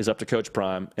is up to Coach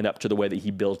Prime and up to the way that he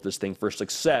builds this thing for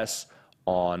success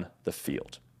on the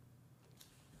field.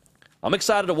 I'm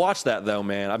excited to watch that, though,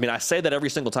 man. I mean, I say that every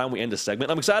single time we end a segment.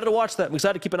 I'm excited to watch that. I'm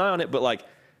excited to keep an eye on it. But, like,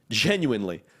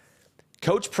 genuinely,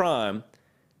 Coach Prime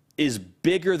is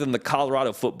bigger than the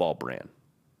Colorado football brand.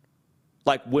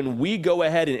 Like, when we go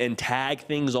ahead and tag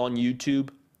things on YouTube,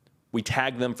 we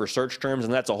tag them for search terms,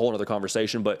 and that's a whole other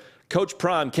conversation. But Coach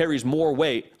Prime carries more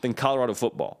weight than Colorado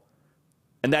football.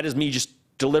 And that is me just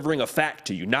delivering a fact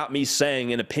to you, not me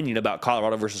saying an opinion about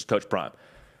Colorado versus Coach Prime.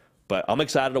 But I'm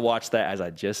excited to watch that, as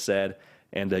I just said,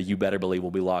 and you better believe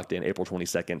we'll be locked in April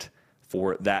 22nd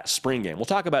for that spring game. We'll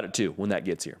talk about it, too, when that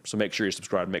gets here. So make sure you're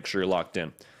subscribed, make sure you're locked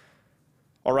in.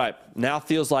 All right, now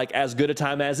feels like as good a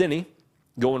time as any,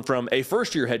 going from a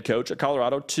first-year head coach at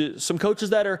Colorado to some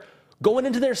coaches that are going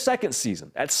into their second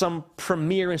season at some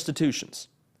premier institutions.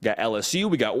 We got LSU,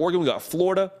 we got Oregon, we got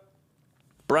Florida,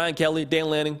 Brian Kelly, Dan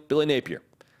Lanning, Billy Napier.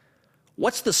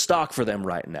 What's the stock for them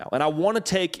right now? And I want to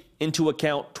take into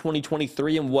account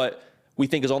 2023 and what we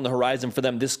think is on the horizon for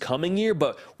them this coming year,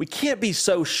 but we can't be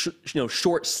so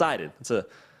short-sighted. It's a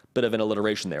bit of an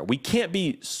alliteration there. We can't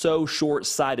be so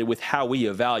short-sighted with how we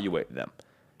evaluate them.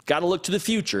 Got to look to the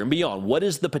future and beyond. What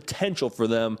is the potential for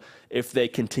them if they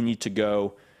continue to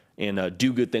go and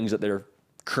do good things at their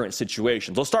current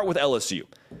situations? Let's start with LSU.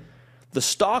 The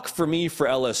stock for me for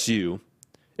LSU,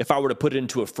 if I were to put it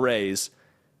into a phrase,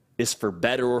 is for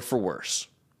better or for worse.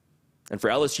 And for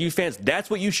LSU fans, that's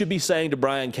what you should be saying to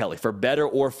Brian Kelly. For better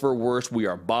or for worse, we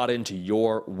are bought into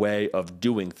your way of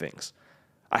doing things.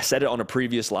 I said it on a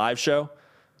previous live show,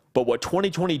 but what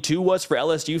 2022 was for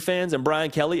LSU fans and Brian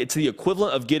Kelly, it's the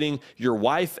equivalent of getting your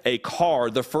wife a car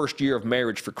the first year of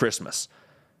marriage for Christmas.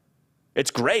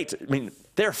 It's great. I mean,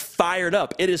 they're fired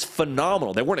up. It is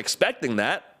phenomenal. They weren't expecting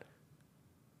that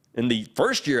in the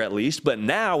first year at least, but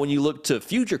now when you look to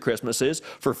future Christmases,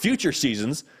 for future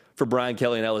seasons, for Brian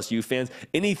Kelly and LSU fans,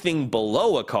 anything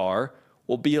below a car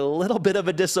will be a little bit of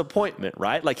a disappointment,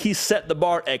 right? Like, he set the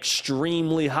bar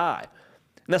extremely high.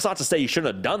 And that's not to say you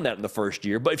shouldn't have done that in the first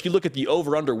year, but if you look at the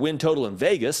over-under win total in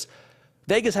Vegas,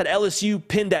 Vegas had LSU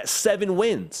pinned at 7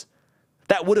 wins.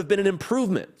 That would have been an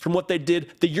improvement from what they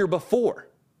did the year before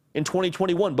in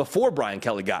 2021, before Brian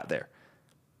Kelly got there.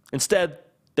 Instead,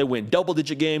 they win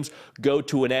double-digit games, go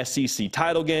to an SEC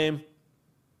title game.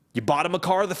 You bought him a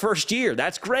car the first year.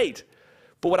 That's great.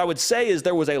 But what I would say is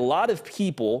there was a lot of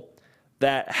people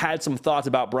that had some thoughts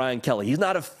about Brian Kelly. He's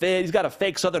not a fit. He's got a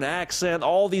fake Southern accent,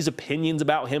 all these opinions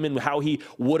about him and how he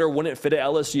would or wouldn't fit at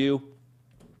LSU.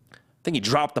 I think he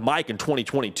dropped the mic in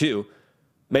 2022,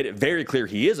 made it very clear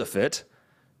he is a fit,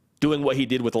 doing what he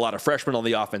did with a lot of freshmen on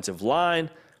the offensive line,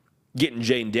 getting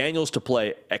Jaden Daniels to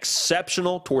play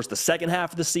exceptional towards the second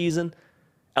half of the season,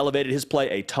 elevated his play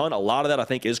a ton. A lot of that, I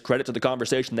think, is credit to the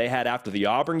conversation they had after the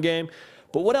Auburn game.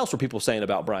 But what else were people saying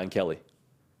about Brian Kelly?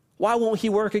 Why won't he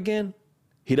work again?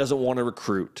 He doesn't want to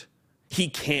recruit. He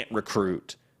can't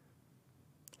recruit.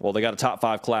 Well, they got a top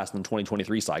 5 class in the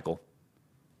 2023 cycle.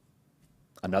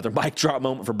 Another mic drop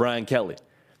moment for Brian Kelly.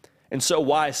 And so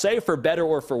why I say for better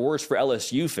or for worse for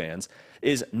LSU fans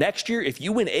is next year, if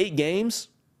you win 8 games,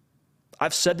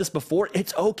 I've said this before,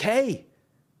 it's okay.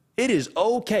 It is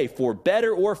okay. For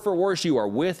better or for worse, you are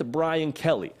with Brian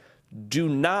Kelly. Do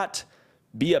not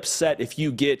be upset if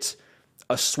you get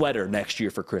a sweater next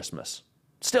year for Christmas.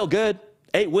 Still good.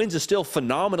 8 wins is still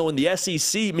phenomenal in the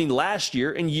SEC. I mean, last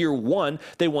year, in year 1,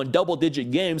 they won double-digit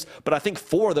games, but I think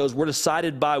 4 of those were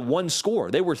decided by 1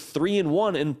 score. They were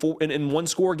 3-1 in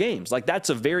 1-score games. Like, that's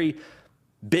a very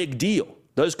big deal.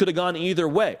 Those could have gone either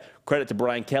way. Credit to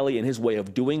Brian Kelly and his way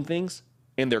of doing things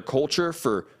and their culture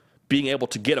for being able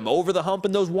to get them over the hump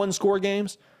in those 1-score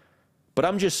games. But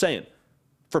I'm just saying,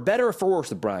 for better or for worse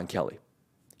with Brian Kelly,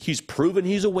 he's proven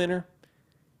he's a winner.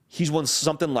 He's won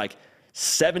something like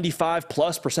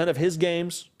 75+% of his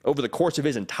games over the course of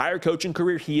his entire coaching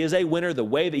career. He is a winner. The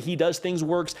way that he does things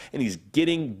works, and he's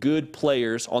getting good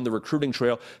players on the recruiting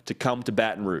trail to come to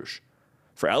Baton Rouge.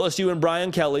 For LSU and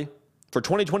Brian Kelly, for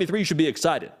 2023, you should be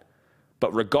excited.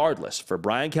 But regardless, for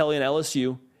Brian Kelly and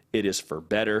LSU, it is for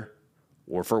better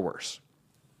or for worse.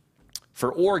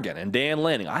 For Oregon and Dan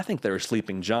Lanning, I think they're a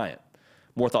sleeping giant.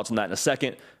 More thoughts on that in a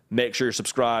second. Make sure you're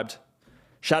subscribed.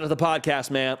 Shout out to the podcast,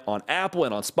 man, on Apple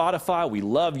and on Spotify. We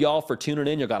love y'all for tuning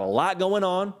in. You got a lot going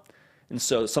on. And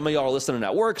so some of y'all are listening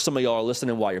at work. Some of y'all are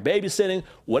listening while you're babysitting.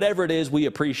 Whatever it is, we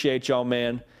appreciate y'all,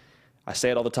 man. I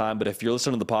say it all the time, but if you're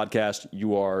listening to the podcast,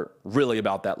 you are really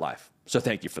about that life. So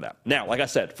thank you for that. Now, like I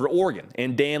said, for Oregon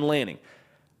and Dan Lanning,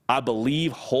 I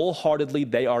believe wholeheartedly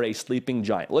they are a sleeping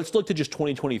giant. Let's look to just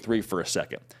 2023 for a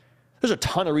second. There's a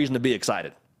ton of reason to be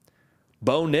excited.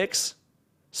 Bo Nix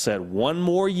said 1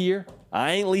 more year.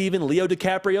 I ain't leaving. Leo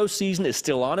DiCaprio's season is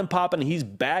still on and popping. He's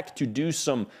back to do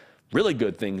some really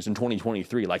good things in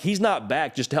 2023. Like, he's not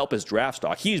back just to help his draft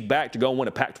stock. He's back to go and win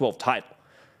a Pac-12 title.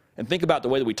 And think about the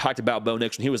way that we talked about Bo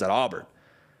Nix when he was at Auburn.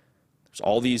 There's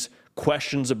all these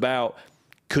questions about,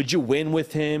 could you win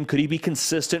with him? Could he be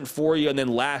consistent for you? And then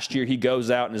last year he goes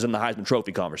out and is in the Heisman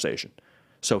Trophy conversation.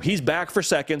 So he's back for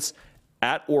seconds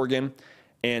at Oregon.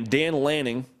 And Dan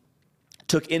Lanning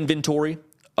took inventory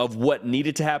of what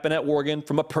needed to happen at Oregon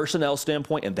from a personnel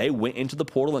standpoint, and they went into the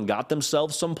portal and got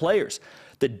themselves some players.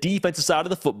 The defensive side of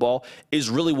the football is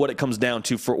really what it comes down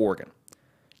to for Oregon.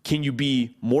 Can you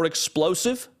be more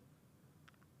explosive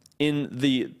in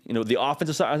the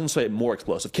offensive side? I didn't say more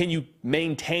explosive. Can you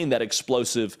maintain that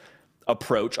explosive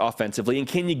approach offensively, and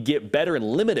can you get better and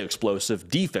limit explosive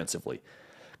defensively?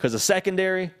 Because the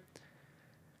secondary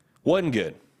wasn't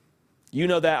good. You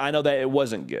know that. I know that it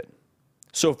wasn't good.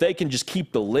 So if they can just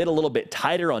keep the lid a little bit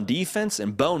tighter on defense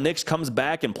and Bo Nix comes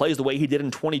back and plays the way he did in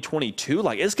 2022,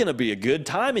 like, it's going to be a good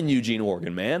time in Eugene,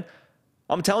 Oregon, man.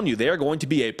 I'm telling you, they're going to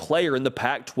be a player in the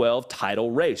Pac-12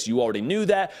 title race. You already knew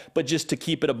that, but just to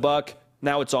keep it a buck,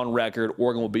 now it's on record,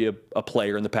 Oregon will be a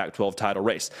player in the Pac-12 title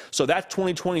race. So that's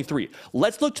 2023.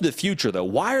 Let's look to the future, though.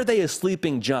 Why are they a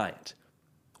sleeping giant?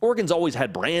 Oregon's always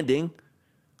had branding.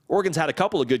 Oregon's had a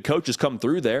couple of good coaches come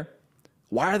through there.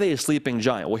 Why are they a sleeping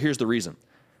giant? Well, here's the reason.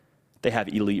 They have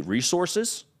elite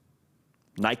resources.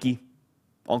 Nike,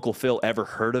 Uncle Phil, ever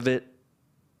heard of it?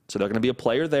 So they're going to be a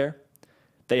player there.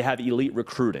 They have elite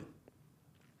recruiting.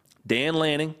 Dan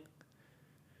Lanning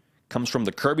comes from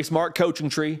the Kirby Smart coaching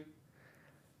tree.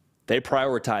 They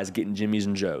prioritize getting Jimmys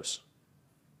and Joes.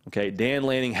 Okay, Dan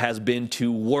Lanning has been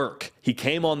to work. He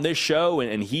came on this show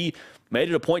and he made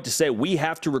it a point to say we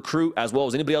have to recruit as well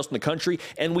as anybody else in the country,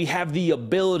 and we have the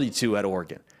ability to at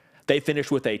Oregon. They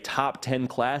finished with a top 10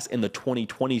 class in the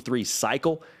 2023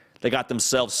 cycle. They got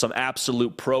themselves some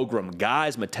absolute program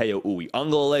guys, Mateo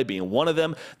Uiagalelei being one of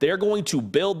them. They're going to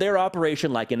build their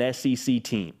operation like an SEC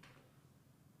team.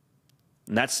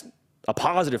 And that's a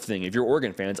positive thing if you're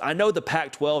Oregon fans. I know the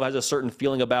Pac-12 has a certain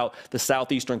feeling about the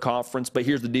Southeastern Conference, but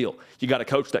here's the deal. You got a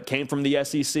coach that came from the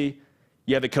SEC.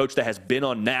 You have a coach that has been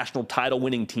on national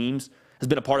title-winning teams, has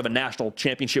been a part of a national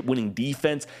championship-winning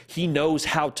defense. He knows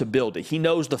how to build it. He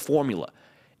knows the formula,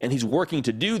 and he's working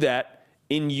to do that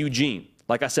in Eugene.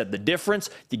 Like I said, the difference,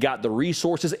 you got the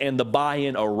resources and the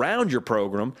buy-in around your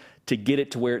program to get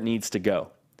it to where it needs to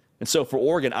go. And so for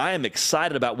Oregon, I am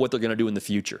excited about what they're going to do in the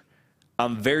future.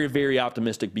 I'm very, very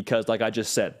optimistic because, like I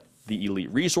just said, the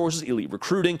elite resources, elite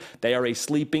recruiting, they are a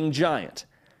sleeping giant.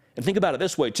 And think about it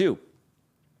this way, too.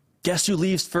 Guess who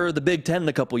leaves for the Big Ten in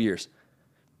a couple years?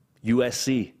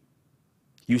 USC,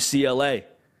 UCLA.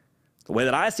 The way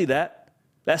that I see that,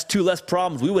 that's two less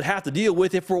problems we would have to deal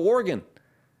with if we're Oregon.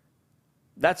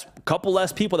 That's a couple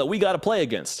less people that we got to play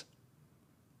against.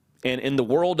 And in the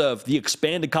world of the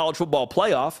expanded college football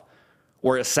playoff,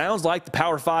 where it sounds like the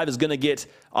Power Five is going to get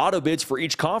auto bids for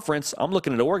each conference, I'm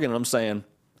looking at Oregon and I'm saying,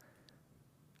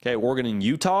 okay, Oregon and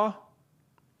Utah,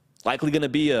 likely going to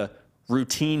be a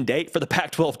routine date for the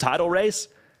Pac-12 title race.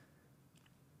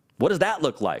 What does that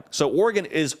look like? So Oregon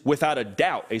is without a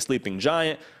doubt a sleeping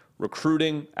giant,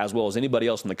 recruiting as well as anybody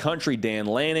else in the country. Dan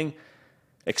Lanning,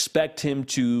 expect him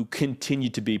to continue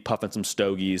to be puffing some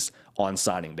stogies on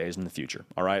signing days in the future,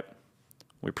 all right?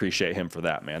 We appreciate him for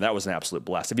that, man. That was an absolute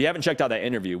blast. If you haven't checked out that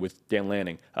interview with Dan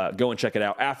Lanning, go and check it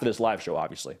out after this live show,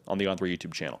 obviously, on the On3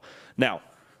 YouTube channel. Now,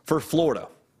 for Florida,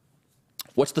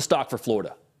 what's the stock for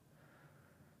Florida?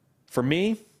 For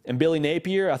me and Billy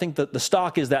Napier, I think the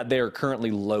stock is that they're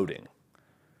currently loading.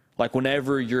 Like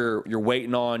whenever you're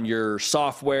waiting on your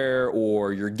software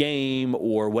or your game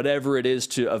or whatever it is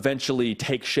to eventually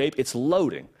take shape, it's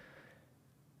loading.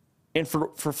 And for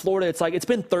Florida, it's like it's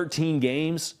been 13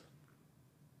 games.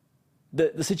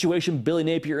 The situation Billy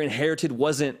Napier inherited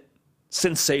wasn't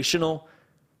sensational.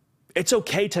 It's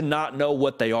okay to not know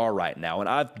what they are right now. And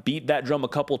I've beat that drum a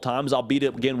couple times. I'll beat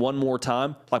it again one more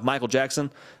time, like Michael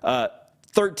Jackson.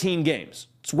 13 games.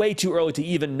 It's way too early to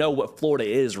even know what Florida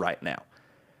is right now.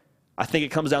 I think it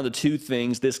comes down to two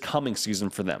things this coming season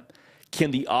for them.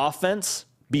 Can the offense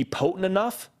be potent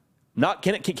enough? Not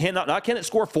can it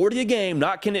score 40 a game?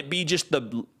 Not can it be just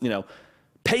the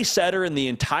pace setter in the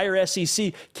entire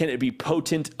SEC? Can it be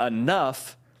potent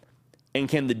enough? And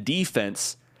can the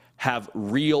defense have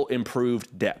real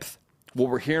improved depth? What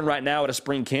we're hearing right now at a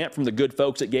spring camp from the good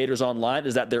folks at Gators Online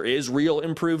is that there is real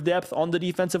improved depth on the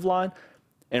defensive line.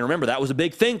 And remember, that was a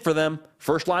big thing for them.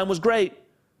 First line was great.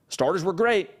 Starters were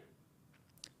great.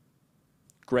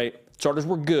 Starters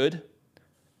were good.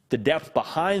 The depth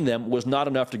behind them was not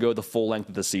enough to go the full length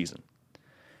of the season.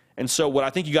 And so what I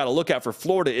think you got to look at for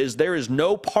Florida is there is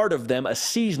no part of them a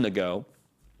season ago,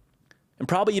 and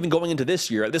probably even going into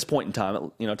this year at this point in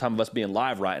time, time of us being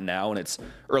live right now, and it's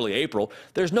early April,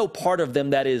 there's no part of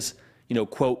them that is,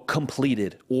 quote,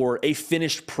 completed or a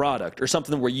finished product or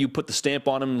something where you put the stamp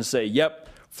on them and say, yep,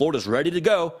 Florida's ready to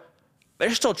go.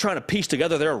 They're still trying to piece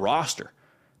together their roster.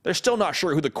 They're still not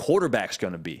sure who the quarterback's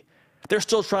going to be. They're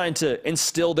still trying to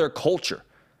instill their culture.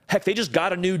 Heck, they just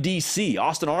got a new DC,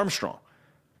 Austin Armstrong.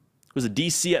 Was a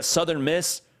DC at Southern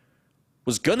Miss,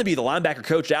 was going to be the linebacker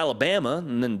coach at Alabama,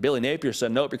 and then Billy Napier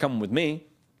said, nope, you're coming with me.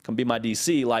 Come be my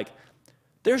DC. Like,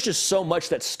 There's just so much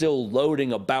that's still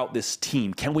loading about this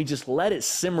team. Can we just let it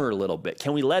simmer a little bit?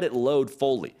 Can we let it load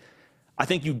fully? I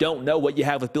think you don't know what you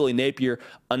have with Billy Napier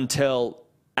until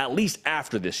at least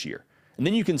after this year. And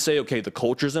then you can say, okay, the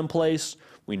culture's in place.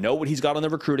 We know what he's got on the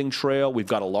recruiting trail. We've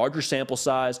got a larger sample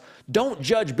size. Don't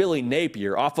judge Billy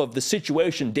Napier off of the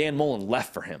situation Dan Mullen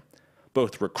left for him.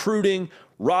 Both recruiting,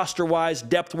 roster-wise,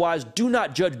 depth-wise, do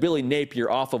not judge Billy Napier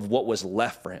off of what was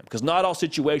left for him, because not all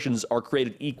situations are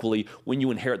created equally when you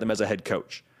inherit them as a head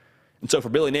coach. And so for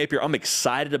Billy Napier, I'm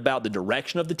excited about the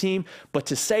direction of the team, but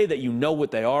to say that you know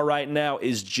what they are right now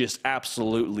is just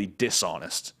absolutely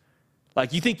dishonest.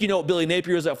 Like, you think you know what Billy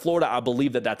Napier is at Florida? I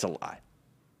believe that that's a lie.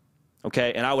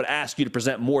 Okay? And I would ask you to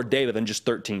present more data than just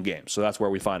 13 games. So that's where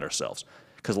we find ourselves.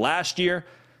 Because last year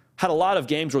had a lot of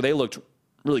games where they looked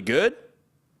really good,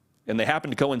 and they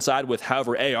happened to coincide with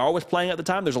however AR was playing at the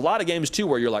time. There's a lot of games, too,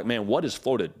 where you're like, man, what is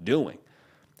Florida doing?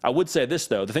 I would say this,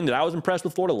 though. The thing that I was impressed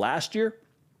with Florida last year,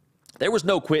 there was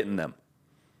no quitting them.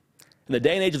 In the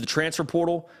day and age of the transfer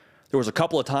portal, there was a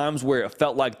couple of times where it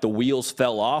felt like the wheels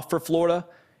fell off for Florida,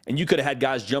 and you could have had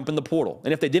guys jump in the portal.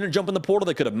 And if they didn't jump in the portal,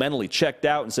 they could have mentally checked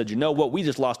out and said, you know what, we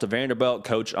just lost to Vanderbilt.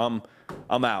 Coach, I'm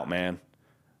out, man.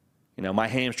 You know, my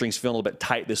hamstring's feeling a little bit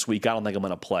tight this week. I don't think I'm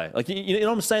going to play. Like, you know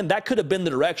what I'm saying? That could have been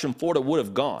the direction Florida would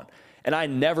have gone. And I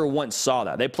never once saw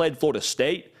that. They played Florida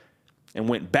State and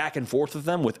went back and forth with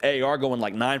them, with AR going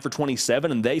like 9 for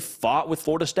 27, and they fought with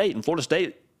Florida State. And Florida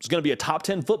State is going to be a top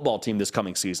 10 football team this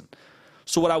coming season.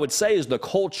 So what I would say is the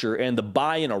culture and the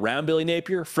buy-in around Billy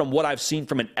Napier, from what I've seen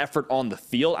from an effort on the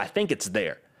field, I think it's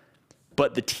there.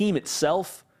 But the team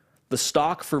itself, the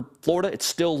stock for Florida, it's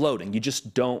still loading. You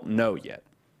just don't know yet.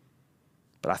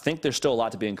 But I think there's still a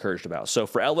lot to be encouraged about. So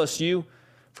for LSU,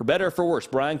 for better or for worse,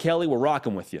 Brian Kelly, we're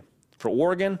rocking with you. For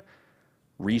Oregon,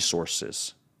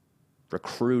 resources,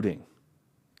 recruiting,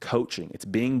 coaching. It's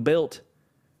being built.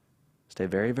 Stay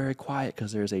very, very quiet,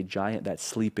 because there's a giant that's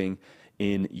sleeping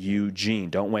in Eugene.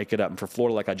 Don't wake it up. And for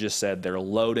Florida, like I just said, they're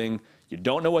loading. You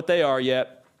don't know what they are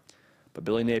yet, but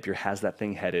Billy Napier has that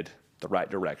thing headed the right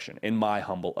direction, in my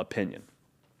humble opinion.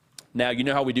 Now, you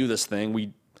know how we do this thing.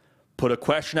 We put a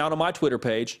question out on my Twitter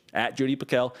page,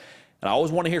 @JudyPiquel, and I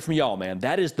always want to hear from y'all, man.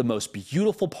 That is the most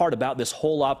beautiful part about this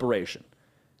whole operation.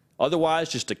 Otherwise,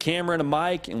 just a camera and a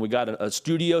mic, and we got a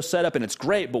studio set up, and it's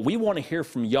great, but we want to hear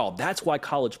from y'all. That's why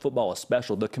college football is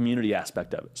special, the community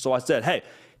aspect of it. So I said, hey,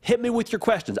 hit me with your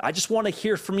questions. I just want to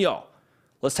hear from y'all.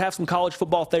 Let's have some college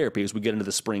football therapy as we get into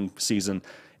the spring season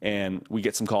and we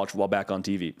get some college football back on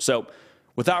TV. So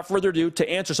without further ado, to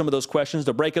answer some of those questions,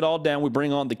 to break it all down, we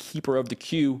bring on the keeper of the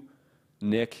queue,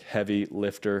 Nick Heavy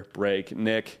Lifter Break.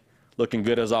 Nick, looking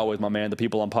good as always, my man. The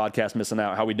people on podcast missing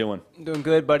out. How we doing? Doing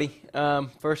good, buddy.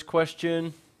 First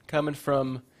question coming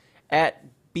from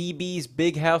 @BB's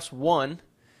Big House 1.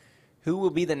 Who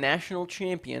will be the national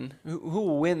champion? Who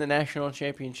will win the national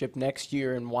championship next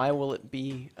year, and why will it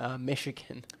be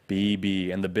Michigan?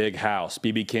 BB and the Big House,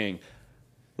 BB King.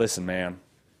 Listen, man,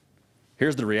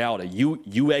 here's the reality.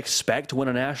 You expect to win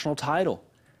a national title.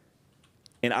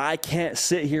 And I can't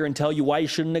sit here and tell you why you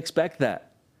shouldn't expect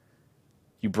that.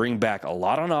 You bring back a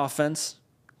lot on offense,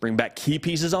 bring back key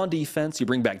pieces on defense, you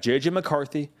bring back J.J.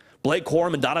 McCarthy, Blake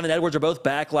Corum and Donovan Edwards are both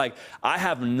back. Like, I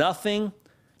have nothing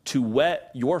to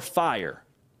whet your fire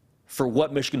for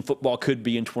what Michigan football could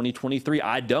be in 2023.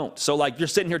 I don't. So, like, you're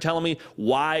sitting here telling me,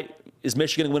 why is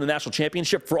Michigan going to win a national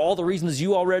championship? For all the reasons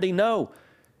you already know.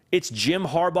 It's Jim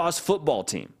Harbaugh's football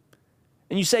team.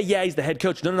 And you say, yeah, he's the head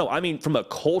coach. No. I mean, from a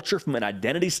culture, from an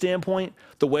identity standpoint,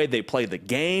 the way they play the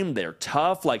game, they're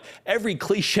tough. Like, every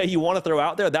cliche you want to throw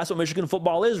out there, that's what Michigan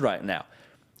football is right now.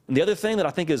 And the other thing that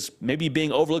I think is maybe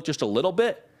being overlooked just a little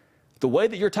bit, the way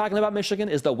that you're talking about Michigan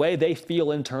is the way they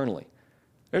feel internally.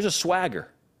 There's a swagger.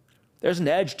 There's an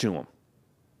edge to them.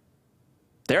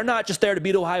 They're not just there to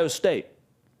beat Ohio State.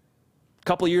 A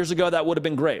couple of years ago, that would have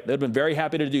been great. They'd have been very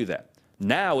happy to do that.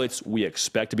 Now it's, we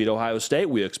expect to beat Ohio State.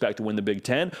 We expect to win the Big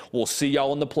Ten. We'll see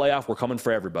y'all in the playoff. We're coming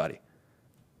for everybody.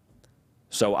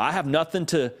 So I have nothing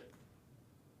to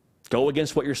go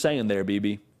against what you're saying there,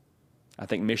 BB. I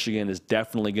think Michigan is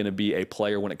definitely going to be a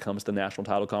player when it comes to the national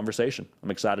title conversation. I'm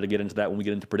excited to get into that when we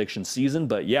get into prediction season.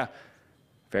 But, yeah,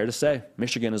 fair to say,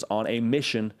 Michigan is on a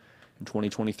mission in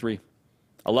 2023.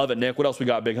 I love it, Nick. What else we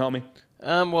got, big homie?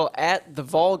 Well, at the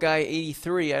Vol Guy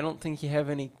 83, I don't think you have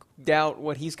any doubt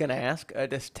what he's going to ask.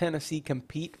 Does Tennessee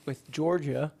compete with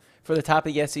Georgia for the top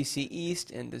of the SEC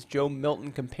East, and does Joe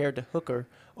Milton compare to Hooker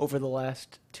over the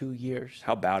last 2 years?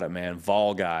 How about it, man?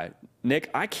 Vol Guy. Nick,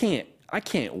 I can't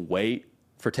wait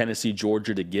for Tennessee,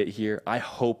 Georgia to get here. I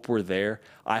hope we're there.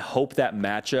 I hope that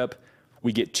matchup,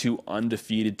 we get two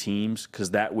undefeated teams, because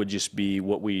that would just be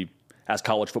what we as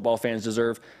college football fans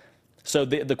deserve. So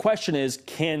the question is,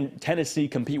 can Tennessee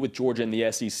compete with Georgia in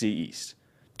the SEC East?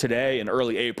 Today, in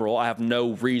early April, I have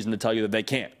no reason to tell you that they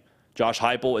can't. Josh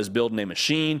Heupel is building a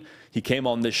machine. He came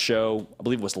on this show, I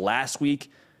believe it was last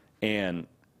week, and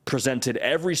presented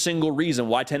every single reason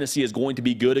why Tennessee is going to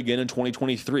be good again in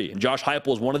 2023. And Josh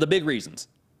Heupel is one of the big reasons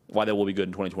why they will be good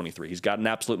in 2023. He's got an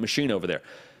absolute machine over there.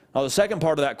 Now, the second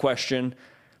part of that question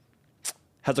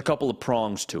has a couple of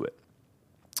prongs to it.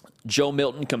 Joe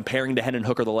Milton comparing to Hendon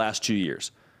Hooker the last 2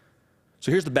 years.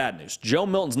 So here's the bad news. Joe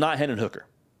Milton's not Hendon Hooker.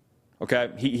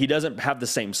 Okay? He doesn't have the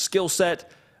same skill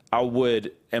set. I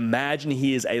would imagine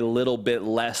he is a little bit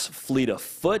less fleet of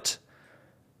foot.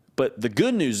 But the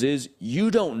good news is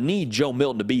you don't need Joe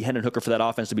Milton to be Hendon Hooker for that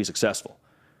offense to be successful.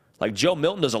 Like, Joe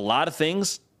Milton does a lot of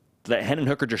things that Hendon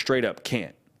Hooker just straight up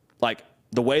can't. Like,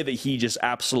 the way that he just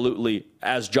absolutely,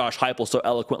 as Josh Heupel so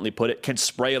eloquently put it, can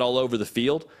spray it all over the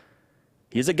field.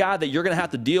 He's a guy that you're going to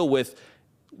have to deal with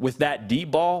that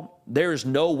deep ball. There is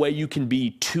no way you can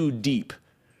be too deep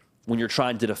when you're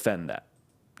trying to defend that.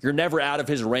 You're never out of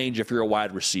his range if you're a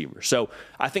wide receiver. So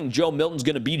I think Joe Milton's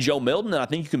going to be Joe Milton, and I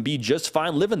think you can be just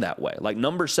fine living that way. Like,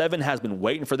 number 7 has been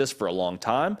waiting for this for a long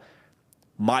time.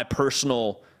 My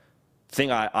personal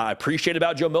thing I appreciate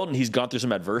about Joe Milton, he's gone through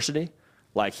some adversity.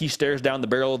 Like, he stares down the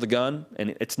barrel of the gun,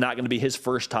 and it's not going to be his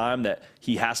first time that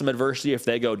he has some adversity if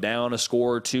they go down a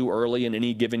score or two early in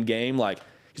any given game. Like,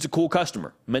 he's a cool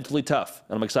customer, mentally tough,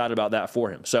 and I'm excited about that for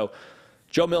him. So,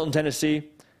 Joe Milton, Tennessee,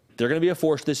 they're going to be a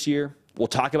force this year. We'll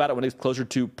talk about it when it's closer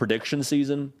to prediction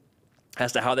season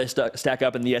as to how they stack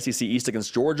up in the SEC East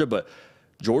against Georgia, but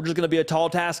Georgia's going to be a tall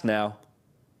task now.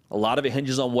 A lot of it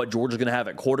hinges on what Georgia's going to have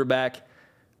at quarterback.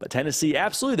 But Tennessee,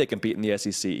 absolutely they compete in the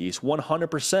SEC East,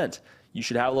 100%. You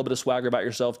should have a little bit of swagger about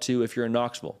yourself, too, if you're in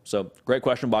Knoxville. So, great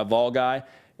question by Vol Guy.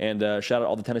 And shout out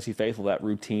all the Tennessee faithful that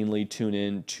routinely tune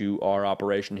in to our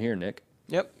operation here, Nick.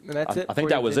 Yep, and that's it. I think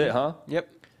that was it, huh? Yep.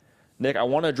 Nick, I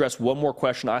want to address one more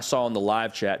question I saw in the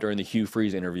live chat during the Hugh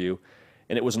Freeze interview.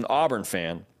 And it was an Auburn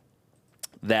fan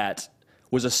that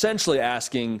was essentially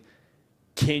asking,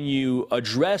 can you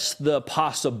address the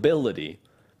possibility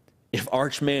if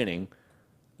Arch Manning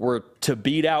were to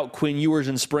beat out Quinn Ewers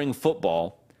in spring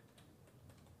football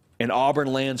and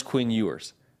Auburn lands Quinn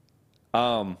Ewers?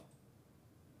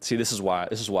 See, this is why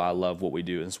I love what we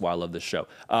do, and this is why I love this show.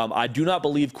 I do not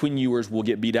believe Quinn Ewers will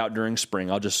get beat out during spring.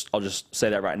 I'll just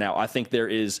say that right now. I think there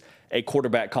is a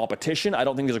quarterback competition. I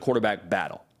don't think there's a quarterback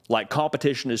battle. Like,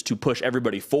 competition is to push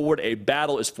everybody forward. A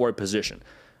battle is for a position.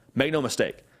 Make no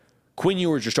mistake. Quinn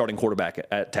Ewers is your starting quarterback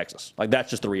at Texas. Like,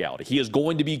 that's just the reality. He is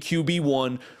going to be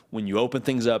QB1 when you open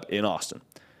things up in Austin.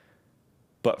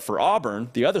 But for Auburn,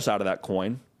 the other side of that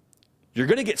coin, you're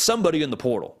going to get somebody in the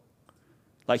portal.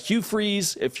 Like, Hugh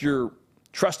Freeze, if you're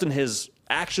trusting his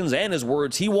actions and his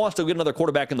words, he wants to get another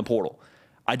quarterback in the portal.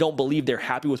 I don't believe they're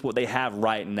happy with what they have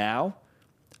right now.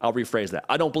 I'll rephrase that.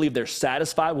 I don't believe they're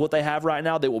satisfied with what they have right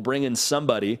now. They will bring in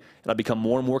somebody, and I become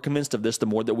more and more convinced of this the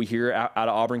more that we hear out of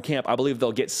Auburn camp. I believe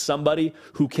they'll get somebody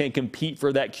who can compete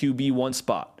for that QB1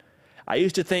 spot. I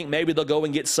used to think maybe they'll go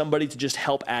and get somebody to just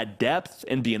help add depth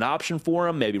and be an option for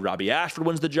them. Maybe Robbie Ashford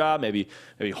wins the job. Maybe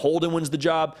Holden wins the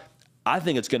job. I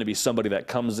think it's going to be somebody that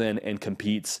comes in and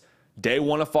competes day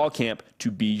one of fall camp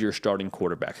to be your starting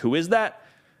quarterback. Who is that?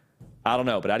 I don't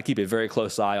know, but I'd keep a very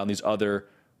close eye on these other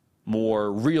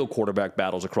more real quarterback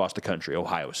battles across the country.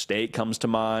 Ohio State comes to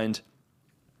mind.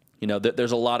 You know,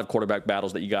 there's a lot of quarterback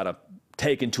battles that you got to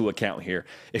take into account here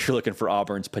if you're looking for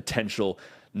Auburn's potential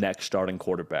next starting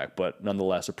quarterback. But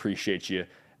nonetheless, appreciate you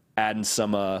adding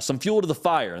some fuel to the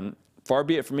fire. And far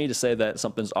be it for me to say that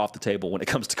something's off the table when it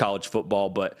comes to college football,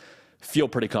 but feel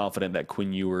pretty confident that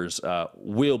Quinn Ewers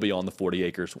will be on the 40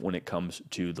 acres when it comes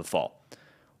to the fall.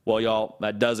 Well, y'all,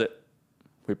 that does it.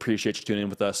 We appreciate you tuning in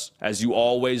with us, as you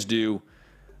always do.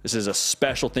 This is a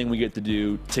special thing we get to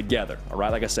do together, all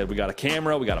right? Like I said, we got a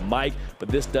camera, we got a mic, but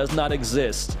this does not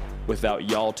exist without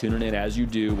y'all tuning in as you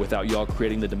do, without y'all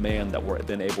creating the demand that we're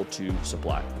then able to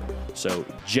supply. So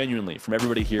genuinely, from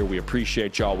everybody here, we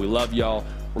appreciate y'all. We love y'all.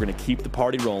 We're going to keep the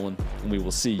party rolling, and we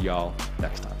will see y'all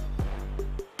next time.